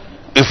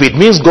 If it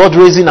means God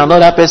raising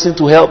another person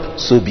to help,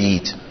 so be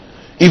it.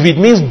 If it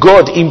means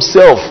God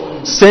himself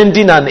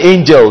sending an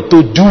angel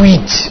to do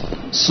it,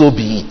 so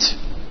be it.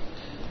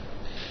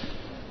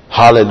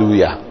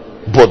 Hallelujah.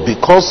 But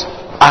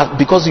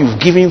because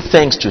you've given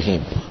thanks to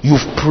him,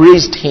 you've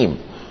praised him,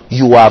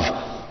 you have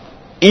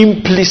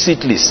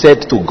implicitly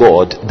said to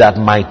God that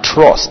my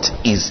trust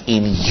is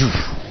in you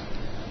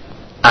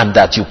and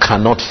that you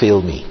cannot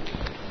fail me.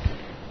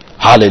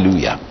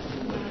 Hallelujah.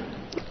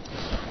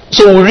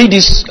 So we'll read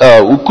this,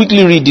 we'll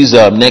quickly read this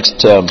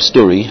next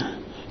story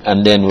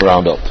and then we'll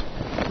round up.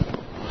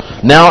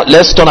 Now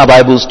let's turn our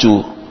Bibles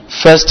to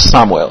 1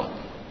 Samuel.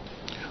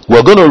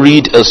 We're going to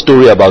read a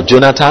story about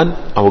Jonathan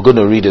and we're going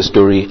to read a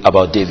story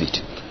about David.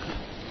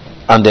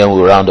 And then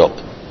we'll round up.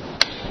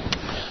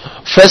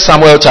 1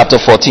 Samuel chapter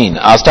 14.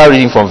 I'll start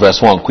reading from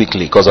verse 1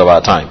 quickly because of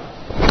our time.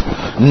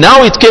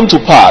 Now it came to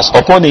pass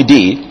upon a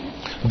day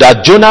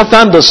that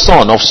Jonathan the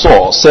son of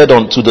Saul said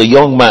unto the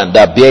young man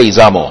that bare his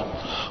armor,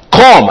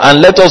 Come and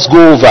let us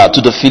go over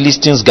to the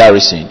Philistines'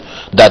 garrison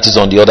that is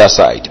on the other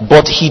side.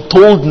 But he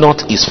told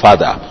not his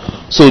father.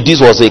 So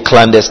this was a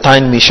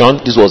clandestine mission.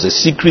 This was a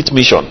secret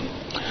mission.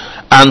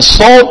 And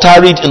Saul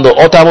tarried in the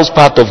uttermost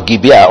part of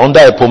Gibeah under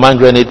a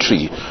pomegranate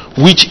tree,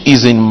 which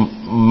is in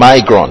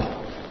Migron.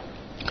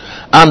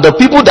 And the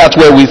people that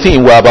were with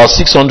him were about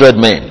 600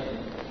 men.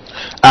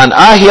 And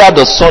Ahiah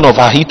the son of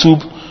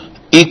Ahitub,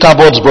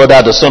 Ichabod's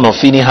brother, the son of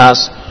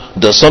Phinehas,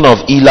 the son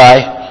of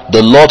Eli,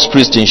 the Lord's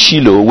priest in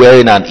Shiloh,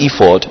 wearing an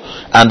ephod,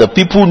 and the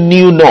people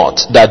knew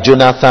not that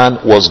Jonathan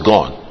was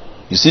gone.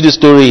 You see the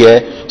story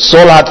here?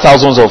 Saul had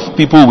thousands of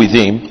people with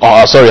him,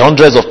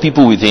 hundreds of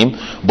people with him,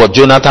 but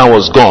Jonathan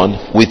was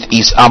gone with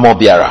his armor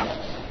bearer.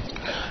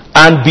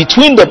 And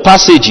between the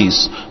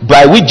passages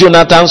by which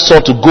Jonathan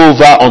sought to go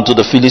over unto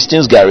the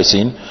Philistines'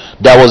 garrison,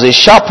 there was a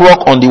sharp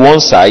rock on the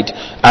one side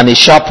and a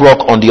sharp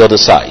rock on the other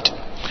side.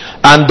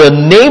 And the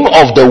name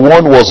of the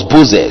one was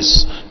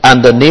Bozez,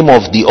 and the name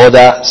of the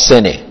other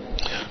Sene.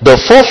 The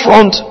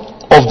forefront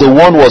of the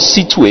one was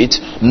situate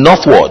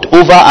northward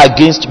over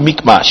against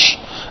Michmash,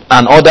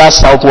 and other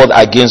southward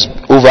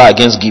over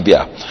against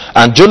Gibeah.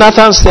 And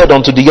Jonathan said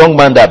unto the young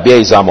man that bare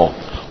his armor,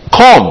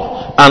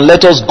 Come, and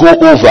let us go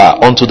over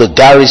unto the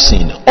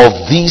garrison of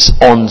these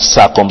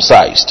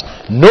uncircumcised.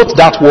 Note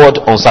that word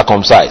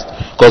uncircumcised,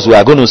 because we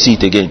are going to see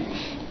it again.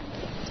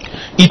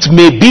 It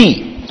may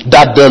be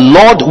that the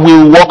Lord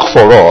will work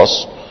for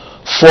us,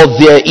 for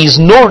there is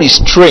no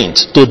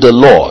restraint to the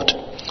Lord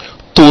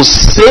to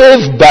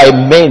save by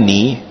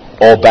many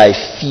or by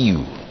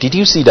few. Did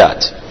you see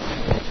that?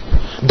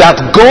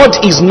 That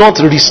God is not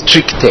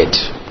restricted.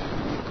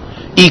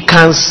 He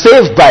can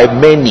save by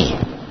many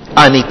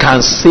and he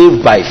can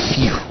save by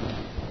few.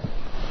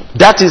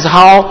 That is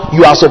how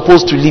you are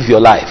supposed to live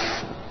your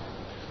life.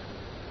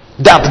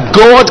 That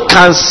God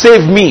can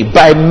save me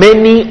by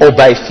many or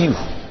by few.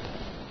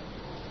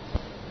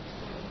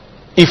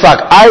 In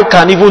fact, I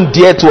can even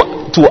dare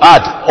to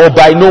add, or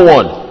by no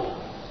one.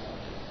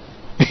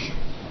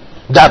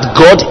 That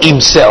God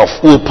himself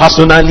will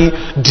personally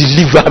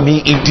deliver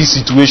me in this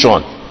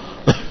situation.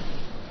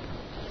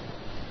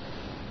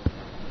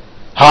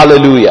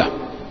 Hallelujah.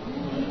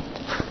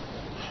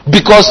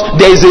 Because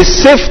there is a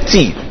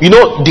safety. You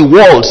know, the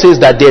world says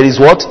that there is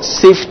what?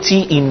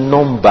 Safety in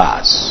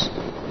numbers.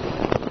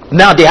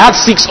 Now they had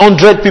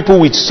 600 people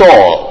with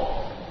Saul.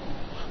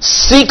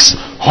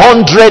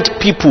 600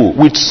 people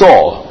with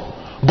Saul.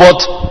 But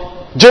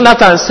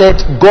Jonathan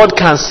said God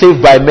can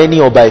save by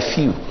many or by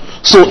few.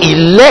 So he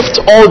left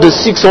all the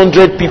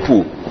 600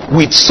 people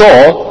with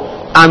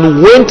Saul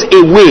and went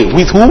away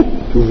with who?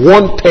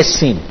 One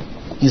person,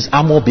 his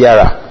armor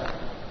bearer.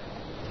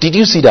 Did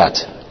you see that?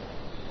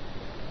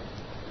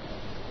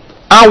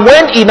 And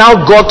when he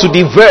now got to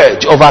the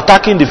verge of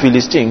attacking the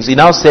Philistines, he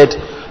now said,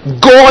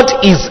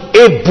 God is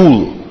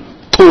able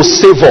to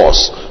save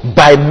us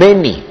by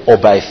many or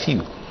by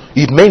few.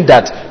 It meant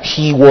that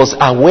he was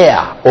aware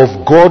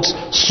of God's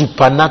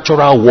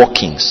supernatural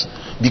workings,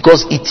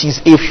 because it is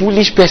a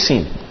foolish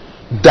person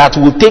that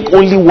will take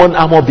only one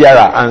armor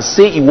bearer and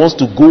say he wants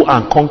to go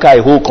and conquer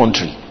a whole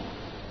country.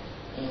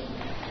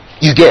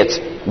 You get?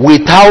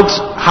 Without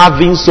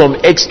having some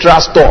extra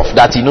stuff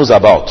that he knows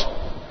about.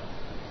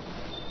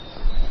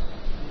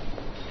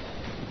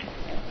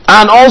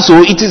 And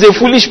also, it is a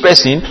foolish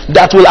person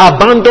that will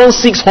abandon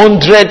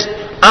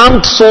 600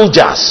 armed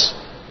soldiers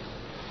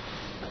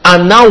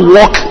and now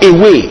walk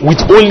away with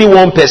only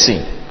one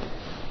person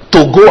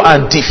to go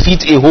and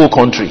defeat a whole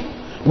country,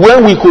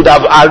 when we could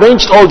have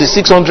arranged all the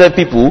 600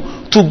 people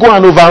to go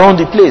and overrun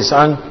the place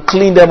and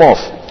clean them off.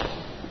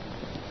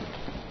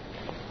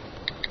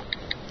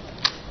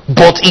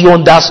 But he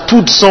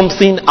understood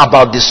something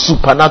about the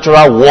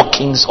supernatural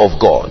workings of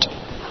God.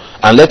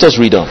 And let us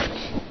read on.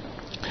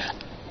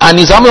 And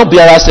his armor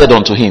bearer said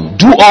unto him,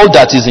 do all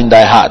that is in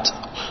thy heart.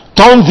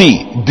 Turn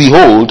thee,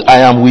 behold, I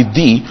am with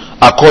thee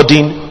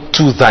according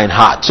to thine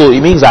heart. So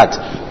it means that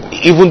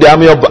even the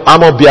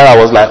armor bearer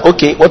was like,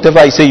 okay, whatever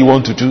I say you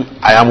want to do,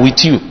 I am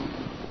with you.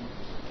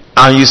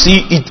 And you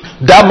see,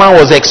 that man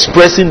was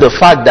expressing the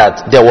fact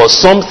that there was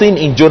something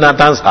in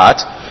Jonathan's heart.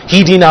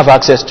 He didn't have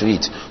access to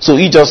it. So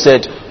he just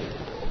said,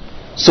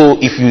 so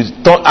if you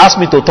ask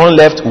me to turn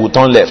left, we'll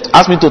turn left.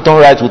 Ask me to turn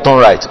right, we'll turn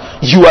right.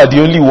 You are the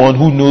only one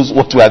who knows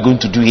what we are going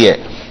to do here.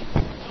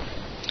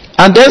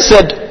 And then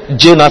said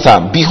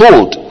Jonathan,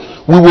 behold,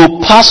 we will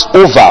pass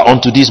over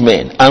unto these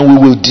men, and we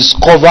will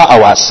discover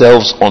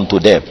ourselves unto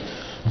them.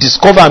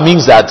 Discover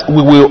means that we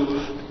will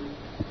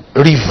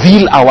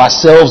reveal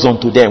ourselves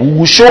unto them. We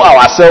will show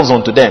ourselves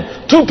unto them.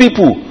 2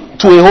 people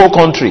to a whole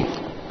country.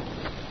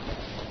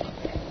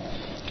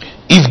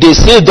 If they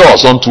say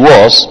thus unto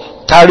us,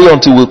 tarry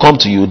until we come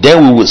to you,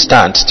 then we will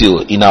stand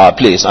still in our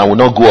place and will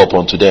not go up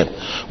unto them.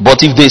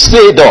 But if they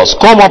say thus,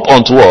 come up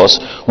unto us,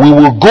 we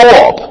will go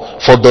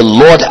up, for the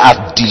Lord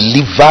hath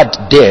delivered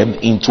them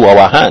into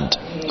our hand,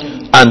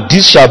 and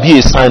this shall be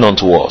a sign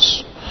unto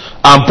us.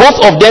 And both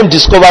of them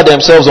discovered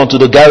themselves unto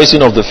the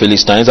garrison of the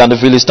Philistines, and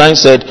the Philistines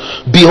said,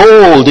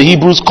 behold, the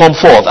Hebrews come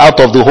forth out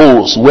of the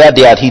holes where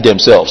they had hid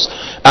themselves.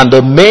 And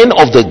the men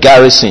of the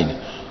garrison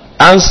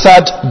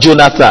answered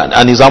Jonathan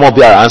and his armor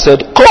bearer and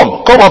said,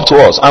 come up to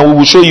us, and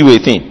we will show you a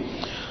thing.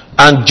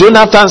 And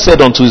Jonathan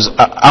said unto his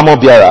armor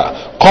bearer,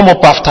 come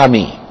up after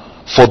me,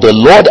 for the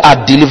Lord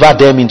hath delivered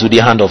them into the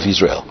hand of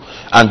Israel.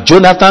 And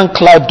Jonathan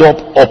climbed up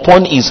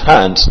upon his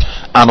hands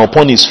and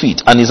upon his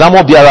feet, and his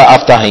armor bearer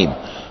after him,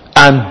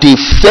 and they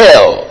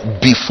fell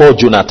before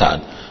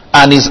Jonathan,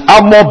 and his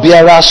armor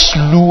bearer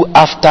slew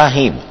after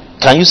him.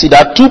 Can you see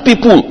that? 2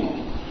 people.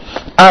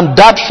 And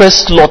that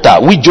first slaughter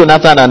which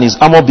Jonathan and his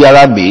armor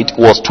bearer made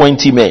was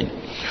 20 men,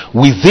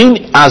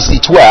 within as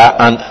it were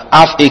an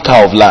half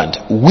acre of land,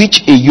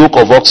 which a yoke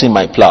of oxen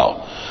might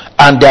plow.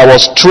 And there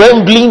was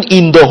trembling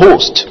in the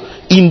host,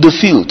 in the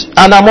field,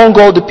 and among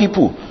all the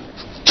people.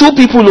 2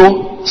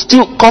 people,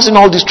 still causing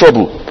all this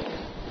trouble.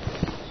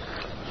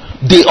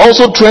 They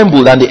also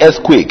trembled, and the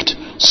earth quaked.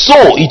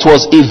 So it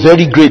was a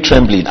very great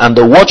trembling. And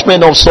the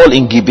watchmen of Saul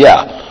in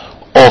Gibeah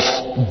of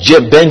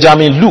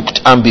Benjamin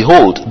looked, and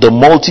behold, the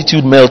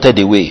multitude melted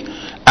away,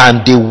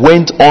 and they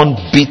went on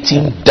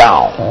beating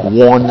down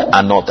one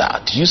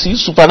another. Do you see?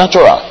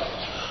 Supernatural.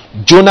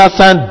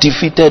 Jonathan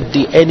defeated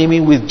the enemy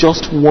with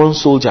just one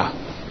soldier.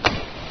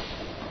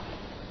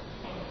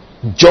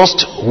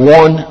 Just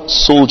one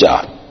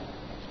soldier.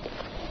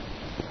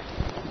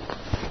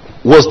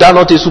 Was that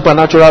not a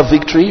supernatural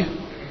victory?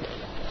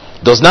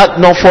 Does that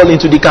not fall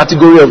into the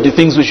category of the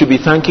things we should be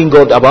thanking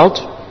God about?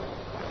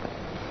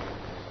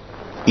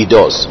 It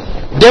does.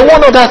 Then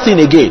one other thing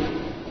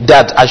again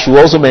that I should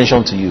also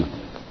mention to you.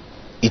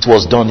 It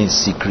was done in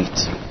secret.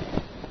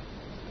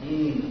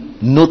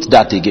 Note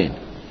that again.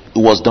 It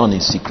was done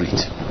in secret.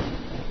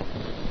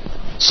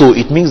 So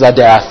it means that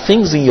there are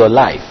things in your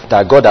life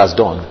that God has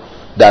done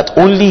that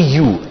only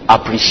you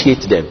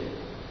appreciate them.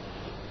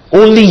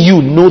 Only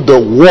you know the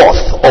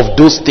worth of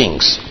those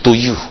things to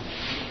you.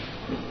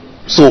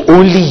 So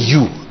only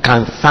you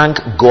can thank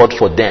God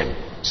for them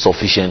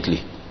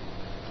sufficiently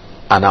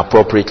and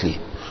appropriately.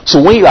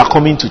 So when you are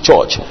coming to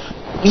church,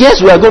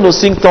 yes, we are going to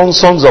sing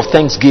songs of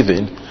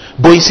thanksgiving,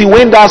 but you see,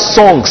 when that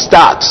song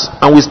starts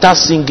and we start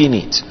singing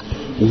it,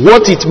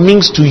 what it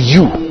means to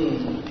you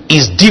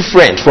is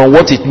different from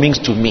what it means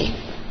to me.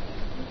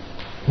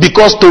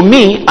 Because to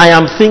me, I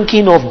am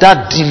thinking of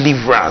that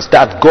deliverance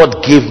that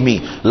God gave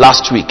me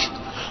last week.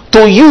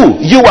 To you,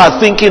 you are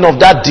thinking of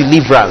that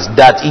deliverance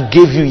that He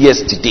gave you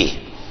yesterday.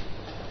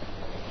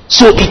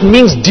 So it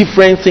means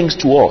different things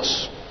to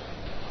us.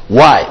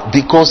 Why?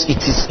 Because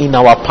it is in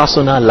our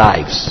personal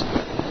lives.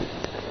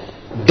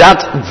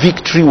 That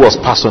victory was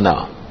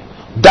personal.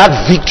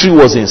 That victory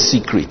was in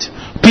secret.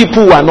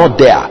 People were not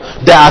there.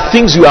 There are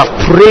things you have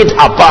prayed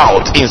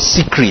about in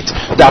secret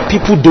that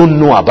people don't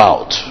know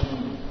about.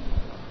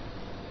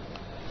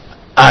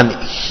 And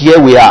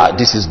here we are.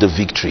 This is the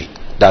victory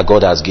that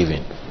God has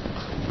given.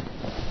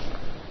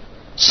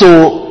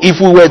 So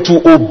if we were to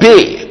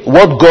obey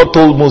what God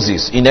told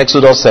Moses in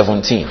Exodus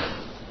 17,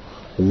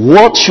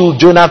 what should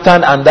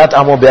Jonathan and that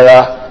armor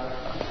bearer,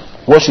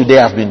 what should they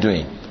have been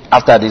doing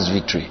after this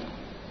victory?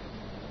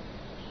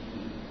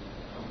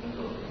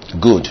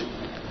 Good.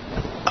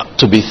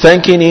 To be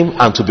thanking Him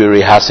and to be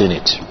rehearsing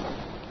it.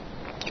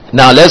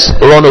 Now let's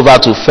run over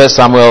to 1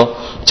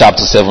 Samuel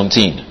chapter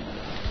 17,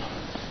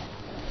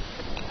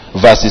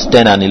 verses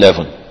 10 and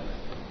 11.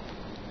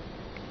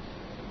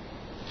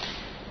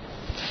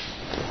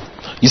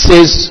 He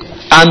says,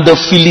 and the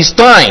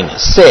Philistine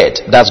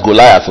said, that's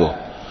Goliath,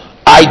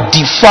 I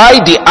defy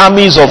the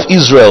armies of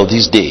Israel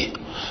this day.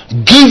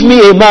 Give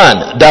me a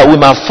man that we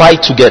might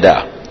fight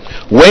together.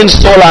 When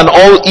Saul and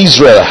all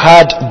Israel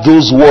heard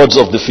those words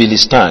of the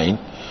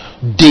Philistine,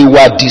 they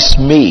were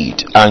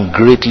dismayed and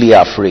greatly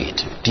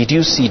afraid. Did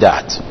you see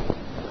that?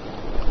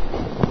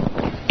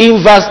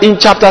 In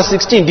chapter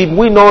 16, did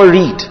we not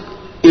read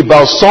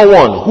about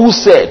someone who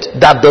said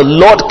that the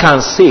Lord can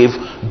save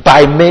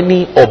by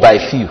many or by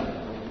few?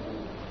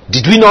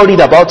 Did we not read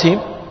about him?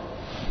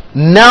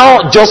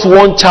 Now, just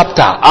one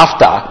chapter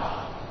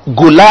after,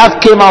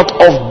 Goliath came out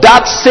of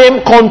that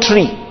same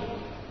country,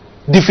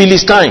 the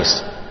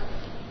Philistines,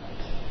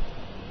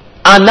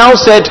 and now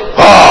said,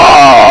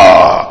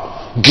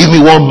 give me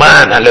one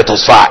man and let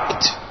us fight.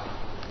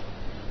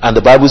 And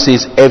the Bible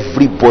says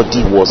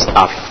everybody was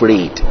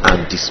afraid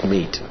and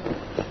dismayed.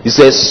 It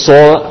says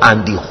Saul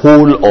and the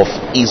whole of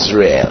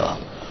Israel.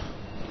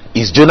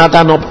 Is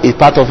Jonathan not a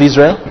part of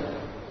Israel?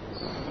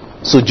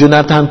 So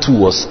Jonathan too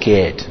was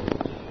scared.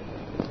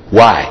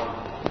 Why?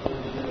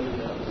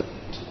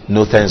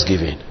 No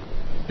thanksgiving,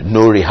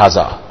 no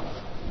rehearsal.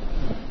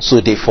 So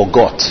they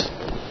forgot.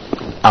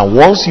 And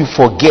once you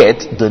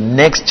forget, the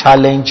next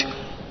challenge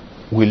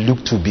will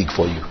look too big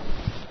for you.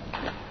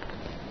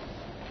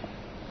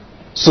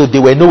 So they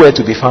were nowhere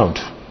to be found.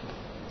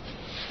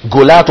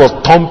 Goliath was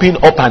thumping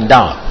up and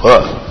down.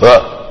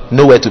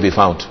 Nowhere to be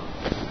found.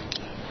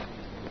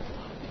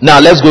 Now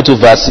let's go to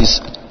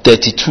verses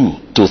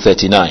 32 to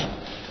 39.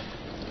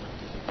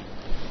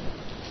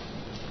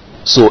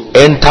 So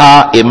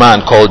enter a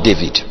man called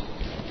David.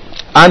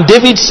 And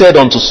David said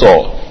unto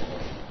Saul,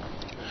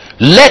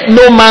 let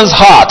no man's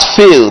heart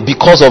fail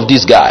because of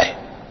this guy.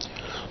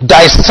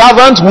 Thy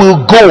servant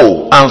will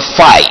go and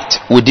fight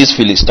with this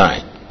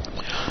Philistine.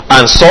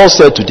 And Saul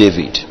said to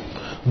David,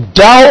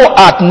 thou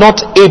art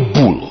not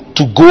able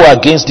to go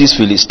against this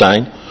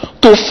Philistine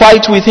to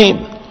fight with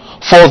him,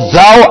 for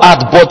thou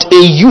art but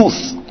a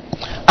youth,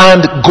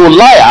 and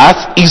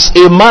Goliath is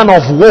a man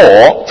of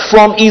war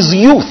from his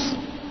youth.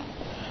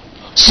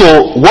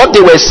 So what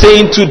they were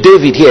saying to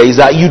David here is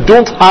that you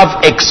don't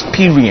have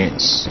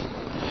experience,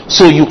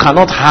 so you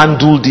cannot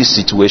handle this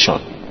situation.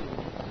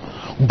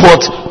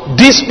 But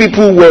these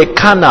people were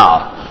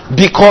carnal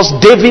because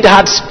David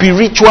had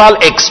spiritual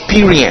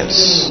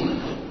experience.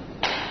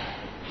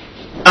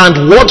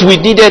 And what we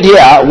needed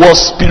here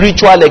was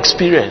spiritual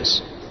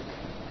experience.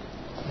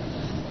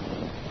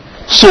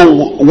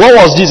 So what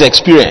was this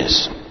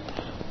experience?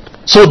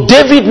 So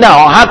David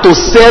now had to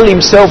sell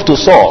himself to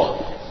Saul.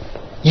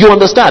 You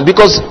understand?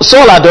 Because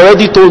Saul had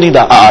already told him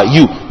that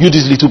you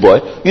this little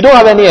boy, you don't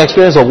have any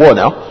experience of war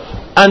now.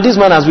 And this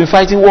man has been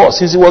fighting war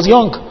since he was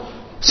young.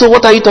 So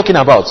what are you talking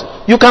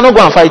about? You cannot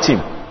go and fight him.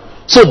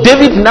 So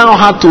David now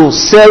had to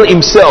sell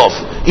himself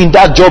in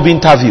that job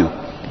interview.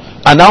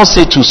 And now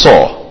say to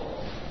Saul,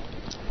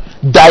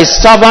 thy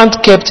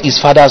servant kept his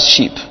father's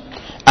sheep,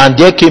 And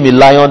there came a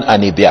lion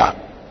and a bear,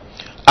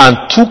 and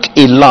took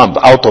a lamb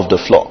out of the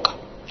flock.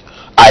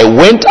 I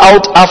went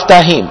out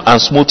after him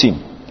and smote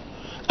him,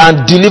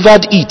 and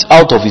delivered it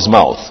out of his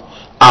mouth.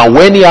 And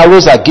when he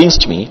arose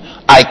against me,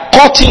 I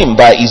caught him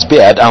by his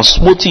beard, and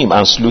smote him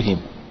and slew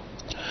him.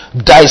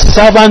 Thy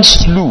servant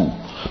slew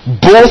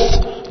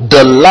both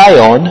the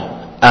lion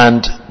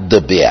and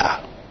the bear.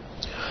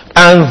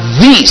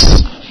 And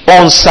this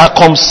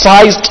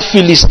uncircumcised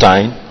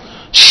Philistine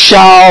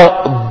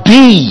shall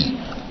be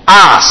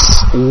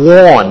as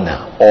one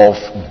of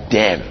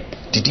them.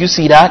 Did you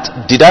see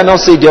that? Did I not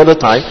say the other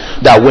time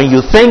that when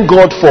you thank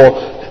God for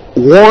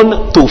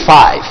 1 to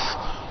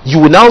 5, you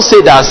will now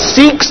say that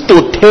 6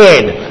 to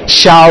 10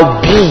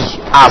 shall be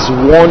as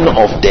one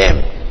of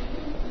them?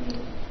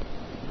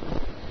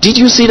 Did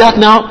you see that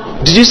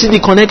now? Did you see the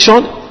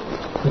connection?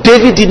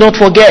 David did not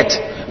forget.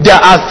 There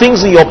are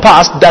things in your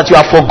past that you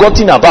have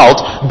forgotten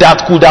about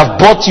that could have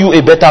brought you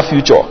a better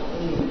future.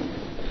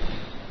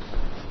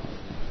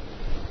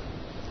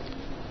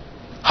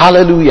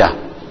 Hallelujah.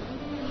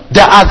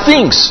 There are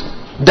things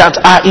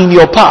that are in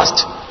your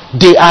past.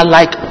 They are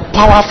like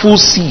powerful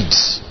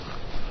seeds.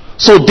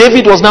 So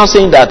David was now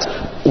saying that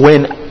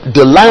when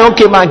the lion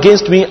came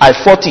against me, I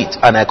fought it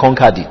and I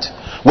conquered it.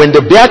 When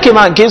the bear came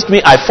against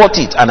me, I fought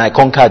it and I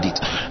conquered it.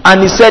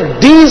 And he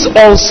said, this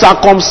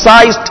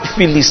uncircumcised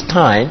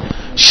Philistine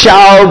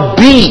shall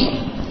be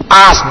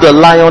as the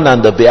lion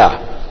and the bear.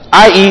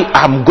 I.e.,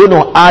 I'm going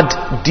to add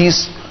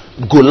this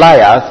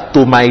Goliath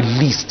to my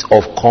list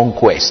of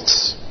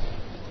conquests.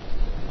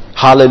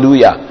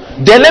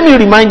 Hallelujah. Then let me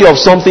remind you of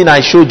something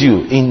I showed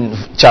you in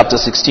chapter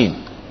 16.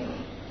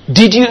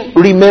 Did you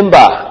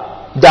remember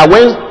that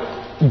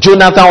when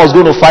Jonathan was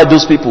going to fight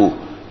those people,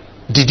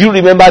 did you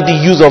remember the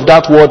use of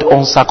that word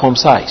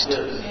uncircumcised?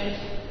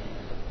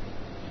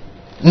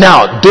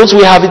 Now, don't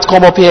we have it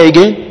come up here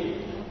again?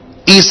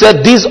 He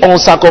said, this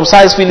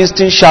uncircumcised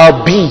Philistine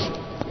shall be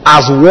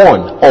as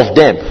one of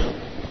them.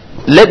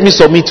 Let me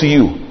submit to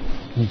you.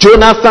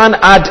 Jonathan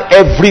had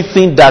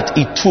everything that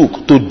it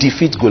took to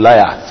defeat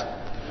Goliath.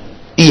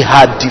 He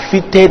had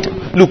defeated,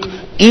 look,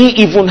 he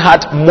even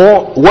had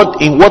more,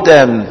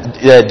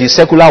 the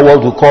secular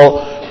world will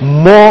call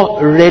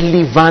more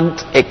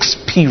relevant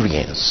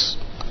experience.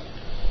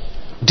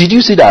 Did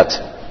you see that?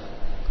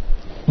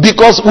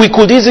 Because we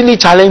could easily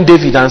challenge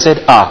David and said,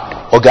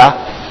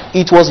 Oga,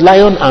 it was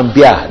lion and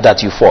bear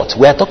that you fought.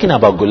 We are talking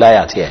about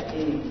Goliath here.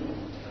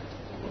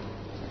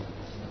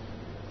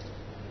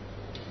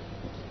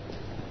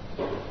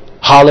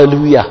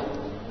 Hallelujah.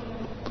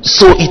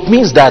 So it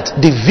means that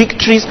the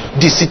victories,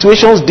 the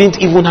situations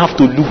didn't even have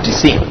to look the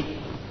same.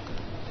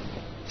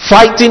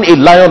 Fighting a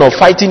lion or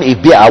fighting a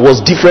bear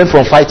was different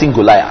from fighting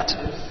Goliath.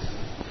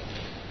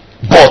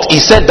 But he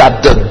said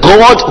that the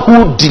God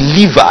who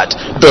delivered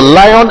the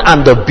lion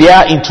and the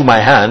bear into my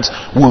hands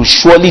will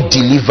surely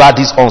deliver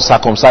this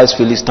uncircumcised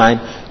Philistine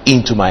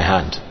into my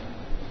hand.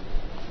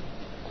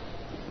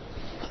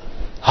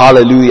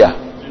 Hallelujah.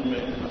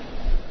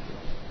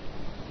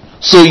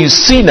 So you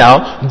see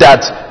now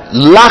that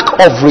lack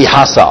of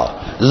rehearsal,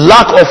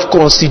 lack of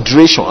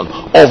consideration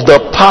of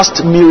the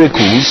past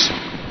miracles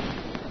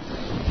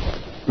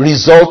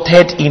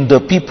resulted in the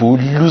people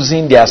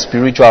losing their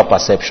spiritual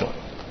perception.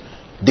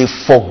 They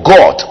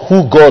forgot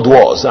who God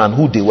was and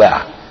who they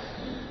were.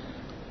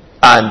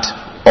 And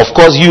of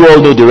course you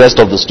all know the rest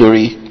of the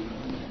story.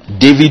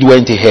 David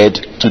went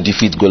ahead to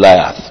defeat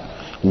Goliath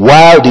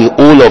while the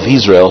whole of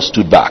Israel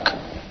stood back.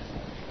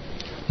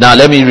 Now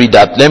let me read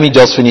that. Let me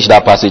just finish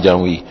that passage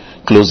and we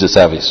close the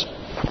service.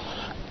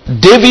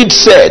 David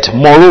said,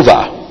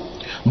 moreover,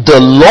 the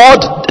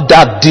Lord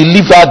that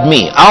delivered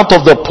me out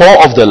of the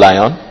paw of the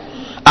lion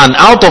and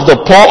out of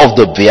the paw of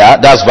the bear,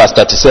 that's verse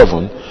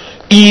 37,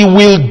 he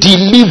will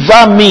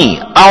deliver me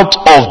out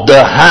of the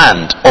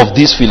hand of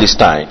this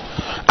Philistine.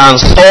 And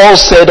Saul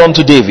said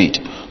unto David,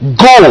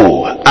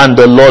 go, and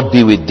the Lord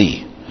be with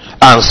thee.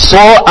 And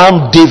Saul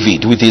armed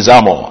David with his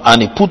armor,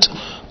 and he put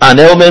an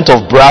helmet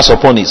of brass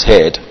upon his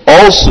head.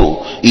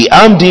 Also he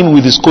armed him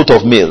with his coat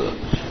of mail.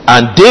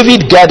 And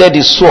David gathered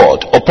his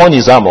sword upon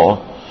his armor,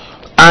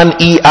 and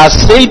he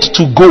essayed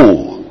to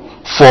go,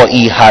 for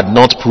he had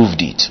not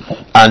proved it.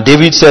 And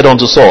David said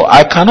unto Saul,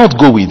 I cannot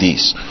go with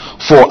this,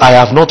 for I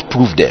have not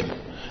proved them.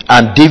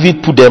 And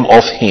David put them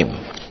off him.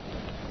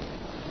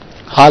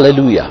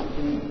 Hallelujah.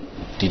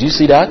 Did you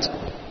see that?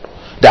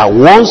 That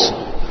once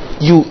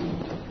you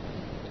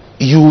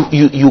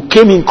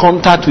came in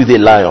contact with a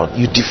lion,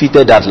 you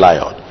defeated that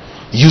lion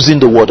using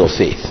the word of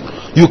faith.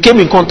 You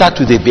came in contact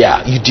with a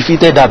bear, you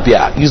defeated that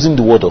bear using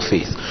the word of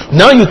faith.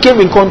 Now you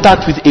came in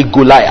contact with a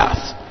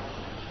Goliath,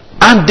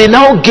 and they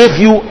now gave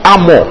you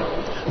armor,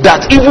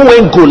 that even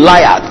when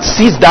Goliath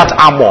sees that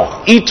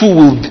armor, it too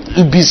will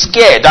be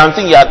scared and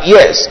think that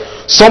yes,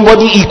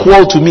 somebody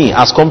equal to me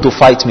has come to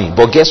fight me.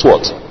 But guess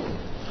what?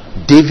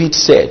 David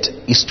said,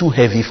 it's too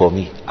heavy for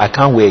me, I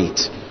can't wear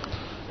it.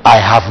 I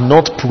have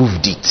not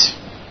proved it.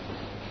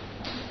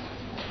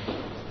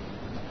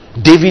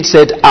 David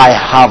said, I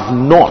have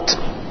not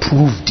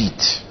proved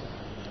it.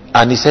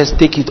 And he says,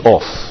 take it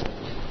off.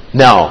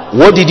 Now,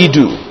 what did he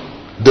do?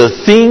 The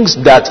things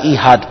that he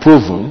had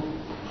proven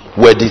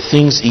were the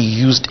things he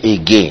used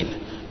again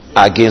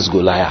against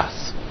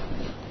Goliath.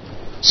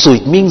 So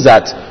it means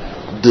that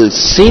the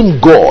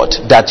same God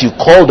that you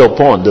called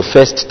upon the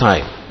first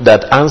time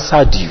that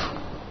answered you,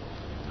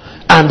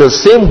 and the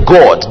same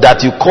God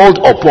that you called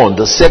upon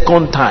the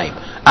second time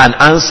and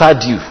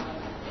answered you,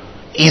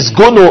 is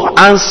going to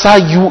answer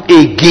you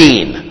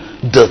again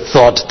the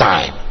third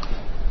time.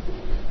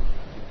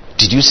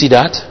 Did you see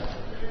that?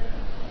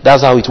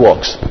 That's how it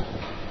works.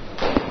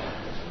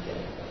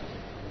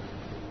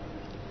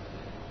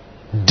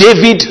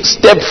 David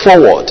stepped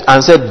forward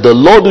and said, the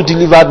Lord who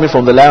delivered me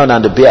from the lion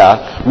and the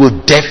bear will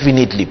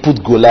definitely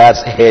put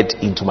Goliath's head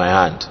into my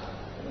hand.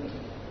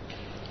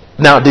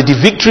 Now, the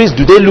victories,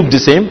 do they look the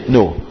same?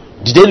 No.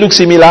 Do they look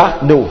similar?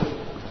 No.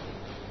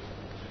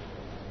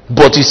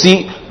 But you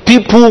see,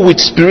 people with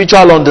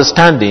spiritual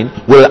understanding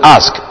will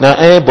ask, now,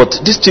 but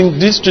these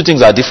two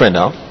things are different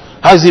now.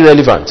 How is it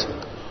relevant?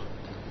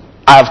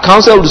 I have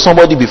counseled with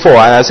somebody before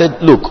and I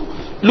said,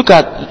 look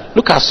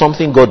at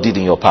something God did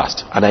in your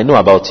past, and I know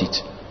about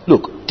it.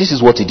 Look, this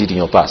is what he did in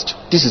your past.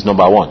 This is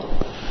number one.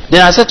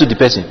 Then I said to the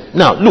person,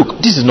 now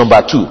look, this is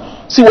number two.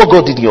 See what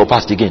God did in your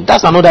past again.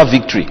 That's another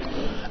victory.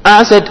 And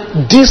I said,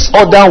 this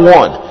other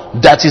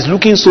one that is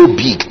looking so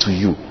big to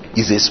you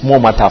is a small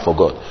matter for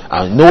God.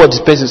 And you know what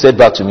this person said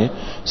back to me?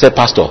 He said,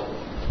 Pastor,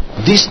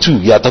 these two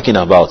you are talking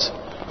about,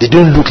 they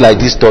don't look like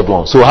this third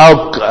one. So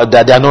how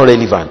that they are not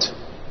relevant?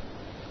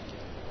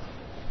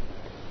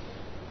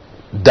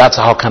 That's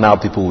how carnal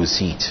people will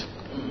see it.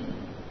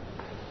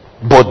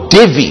 But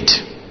David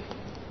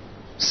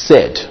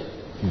said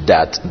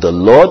that the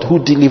Lord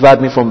who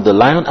delivered me from the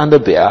lion and the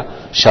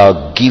bear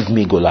shall give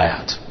me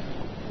Goliath.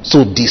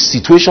 So the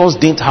situations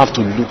didn't have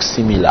to look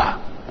similar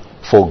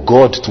for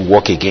God to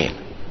work again.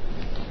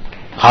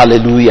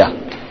 Hallelujah.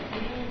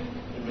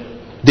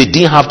 They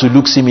didn't have to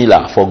look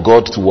similar for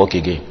God to work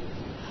again.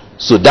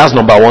 So that's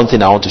number one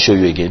thing I want to show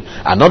you again.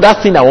 Another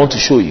thing I want to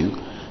show you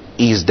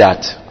is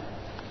that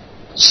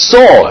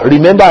Saul,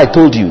 remember I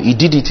told you, he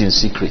did it in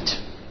secret.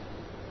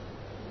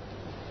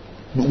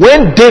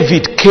 When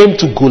David came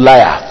to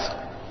Goliath,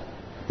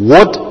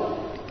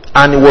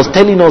 and he was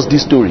telling us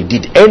this story,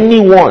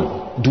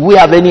 do we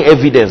have any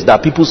evidence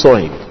that people saw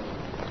him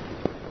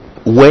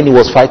when he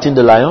was fighting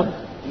the lion?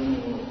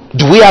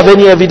 Do we have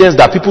any evidence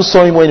that people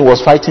saw him when he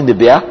was fighting the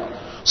bear?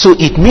 So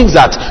it means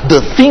that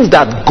the things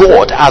that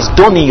God has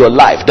done in your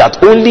life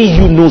that only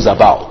you knows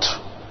about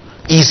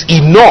is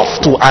enough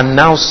to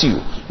announce you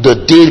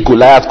the day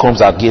Goliath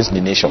comes against the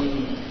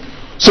nation.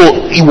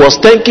 So he was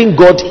thanking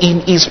God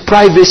in his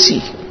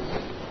privacy.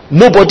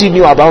 Nobody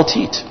knew about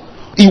it.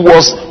 He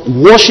was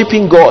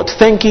worshiping God,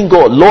 thanking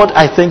God. Lord,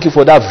 I thank you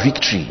for that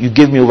victory you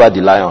gave me over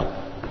the lion.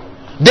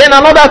 Then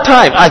another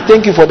time, I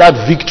thank you for that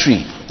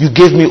victory you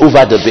gave me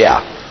over the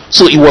bear.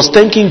 So he was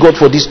thanking God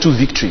for these two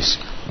victories.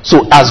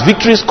 So as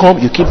victories come,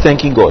 you keep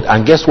thanking God.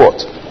 And guess what?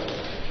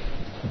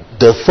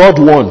 The third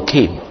one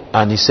came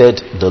and he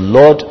said, the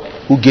Lord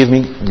who gave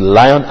me the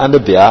lion and the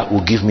bear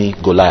will give me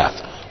Goliath.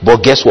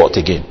 But guess what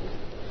again?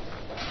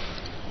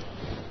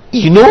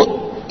 You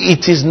know,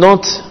 it is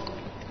not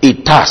a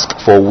task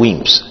for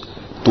wimps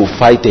to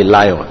fight a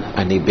lion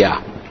and a bear.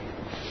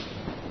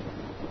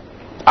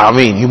 I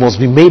mean, you must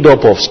be made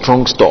up of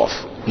strong stuff,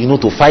 you know,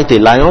 to fight a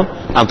lion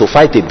and to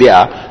fight a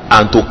bear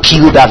and to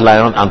kill that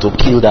lion and to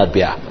kill that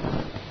bear.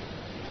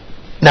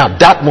 Now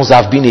that must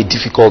have been a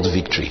difficult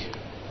victory.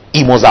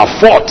 He must have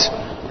fought,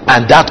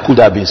 and that could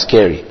have been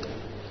scary,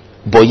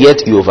 but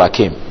yet he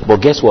overcame.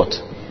 But guess what?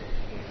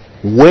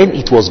 When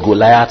it was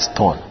Goliath's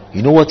turn,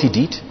 you know what he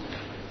did?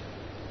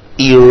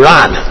 He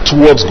ran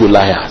towards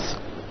Goliath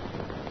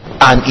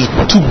and he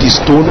took the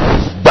stone,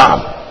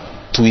 bam,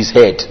 to his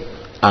head,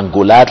 and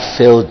Goliath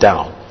fell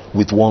down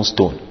with one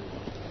stone.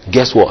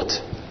 Guess what?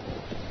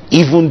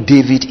 Even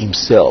David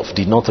himself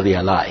did not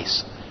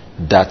realize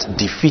that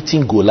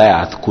defeating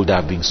Goliath could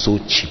have been so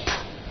cheap.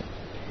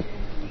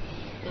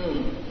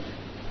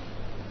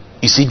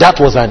 You see, that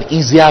was an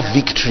easier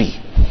victory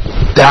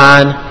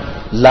than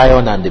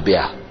lion and the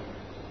bear.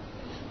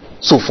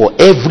 So for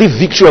every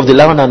victory of the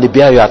lion and the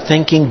bear you are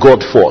thanking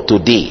God for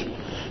today,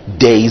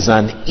 there is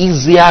an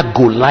easier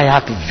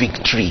Goliath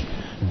victory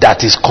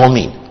that is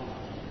coming.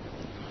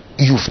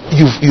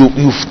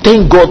 You've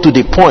thanked God to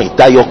the point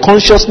that your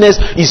consciousness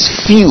is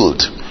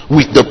filled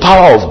with the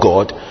power of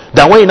God,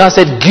 that when he now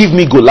said, give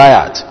me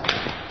Goliath,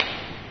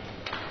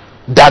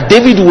 that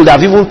David would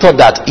have even thought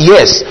that,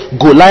 yes,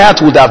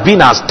 Goliath would have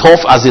been as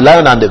tough as the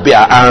lion and the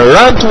bear, and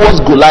ran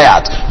towards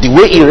Goliath the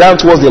way he ran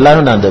towards the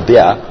lion and the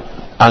bear.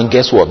 And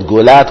guess what?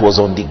 Goliath was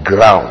on the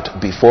ground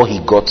before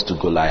he got to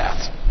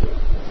Goliath.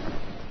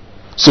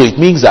 So it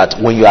means that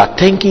when you are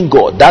thanking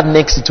God, that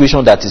next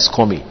situation that is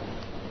coming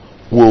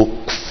will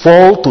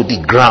fall to the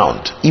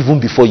ground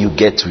even before you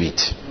get to it.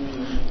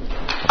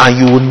 And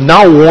you will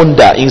now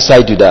wonder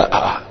inside you that,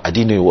 I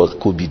didn't know it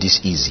could be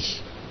this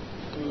easy.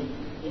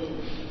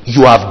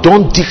 You have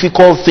done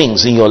difficult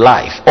things in your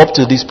life up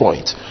to this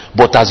point,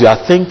 but as you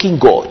are thanking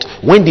God,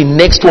 when the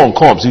next one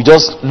comes, you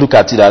just look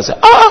at it and say,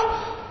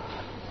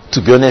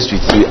 To be honest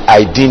with you,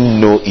 I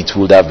didn't know it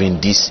would have been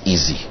this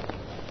easy.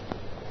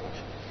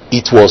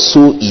 It was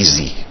so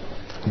easy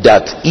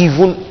that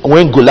even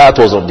when Goliath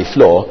was on the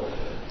floor,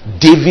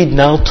 David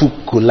now took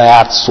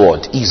Goliath's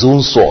sword, his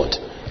own sword,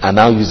 and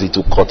now used it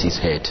to cut his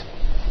head.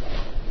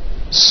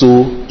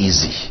 So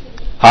easy.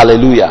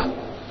 Hallelujah.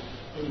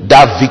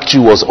 That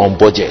victory was on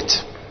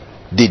budget.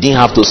 They didn't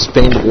have to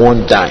spend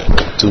one dime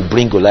to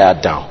bring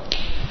Goliath down.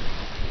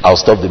 I'll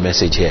stop the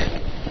message here.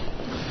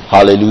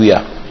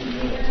 Hallelujah.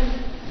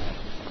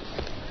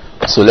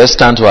 So let's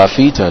stand to our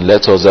feet and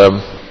let's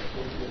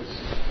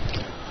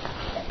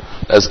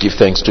give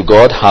thanks to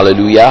God.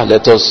 Hallelujah.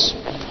 Let's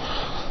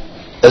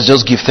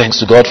just give thanks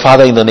to God.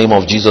 Father, in the name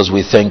of Jesus,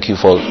 we thank you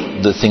for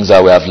the things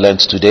that we have learned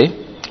today.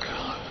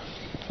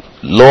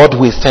 Lord,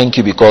 we thank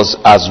you because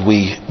as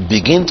we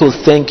begin to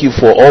thank you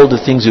for all the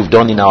things you've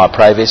done in our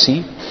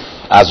privacy,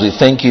 as we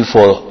thank you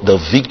for the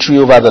victory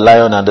over the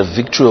lion and the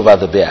victory over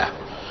the bear,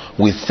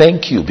 we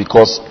thank you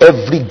because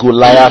every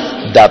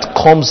Goliath that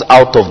comes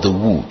out of the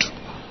wood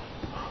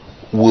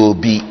will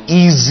be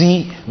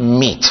easy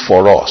meat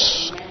for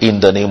us in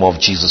the name of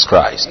Jesus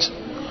Christ.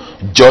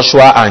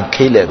 Joshua and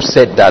Caleb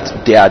said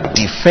that their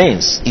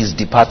defense is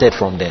departed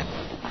from them.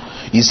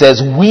 He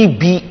says, we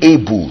be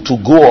able to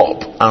go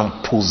up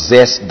and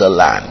possess the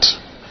land.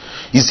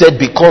 He said,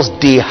 because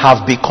they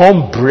have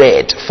become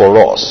bread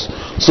for us.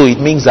 So it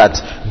means that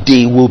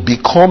they will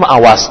become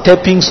our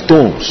stepping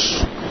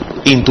stones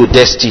into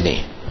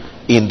destiny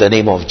in the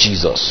name of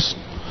Jesus.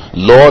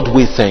 Lord,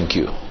 we thank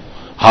you.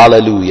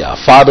 Hallelujah.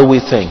 Father, we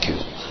thank you.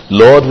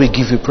 Lord, we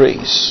give you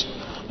praise.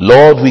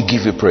 Lord, we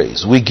give you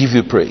praise. We give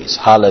you praise.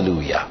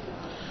 Hallelujah.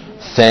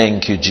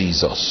 Thank you,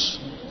 Jesus.